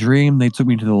 "In the dream, they took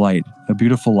me to the light, a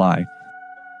beautiful lie.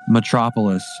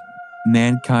 Metropolis,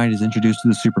 mankind is introduced to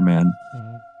the Superman.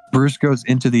 Bruce goes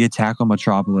into the attack on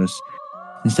Metropolis.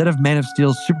 Instead of Man of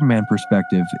Steel's Superman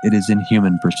perspective, it is in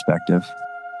human perspective."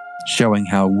 showing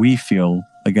how we feel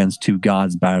against two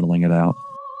gods battling it out.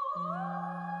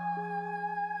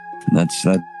 And that's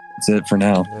it for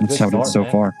now. Yeah, That's good how it start, is so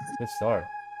man. far. Good start.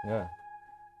 Yeah.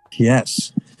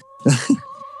 Yes.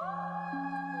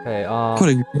 Okay.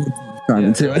 Putting time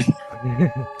into yeah.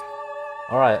 it.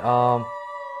 All right.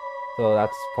 So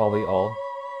that's probably all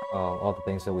the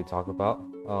things that we talk about.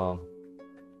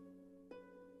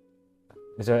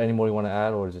 Is there any more you want to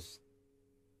add, or just?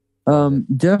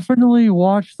 Definitely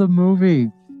watch the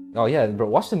movie. Oh yeah, bro.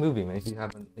 Watch the movie, man. If you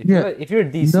haven't, Yeah. if you're a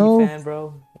DC No, fan,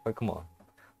 bro, like, come on.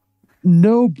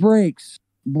 no breaks.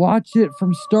 Watch it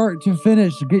from start to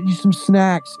finish. Get you some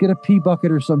snacks. Get a pee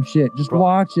bucket or some shit. Just Bro,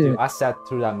 watch it. dude, I sat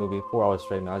through that movie 4 hours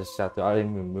straight, man. I just sat there. I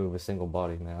didn't even move a single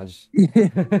body, man. I just.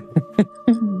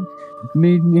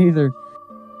 Me neither.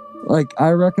 Like, I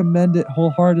recommend it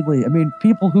wholeheartedly. I mean,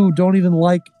 people who don't even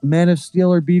like Man of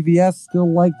Steel or BVS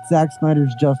still like Zack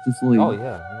Snyder's Justice League. Oh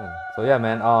yeah. So yeah,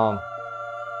 man.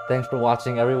 Thanks for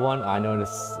watching, everyone. I know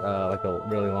this like a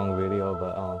really long video,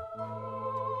 but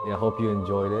yeah, hope you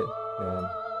enjoyed it, and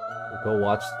go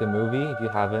watch the movie if you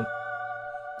haven't.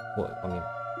 Well, I mean,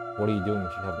 what are you doing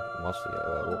if you haven't watched it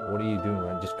yet? What are you doing,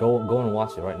 right? Just go and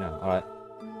watch it right now. All right.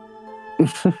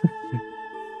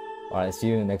 All right. See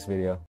you in the next video.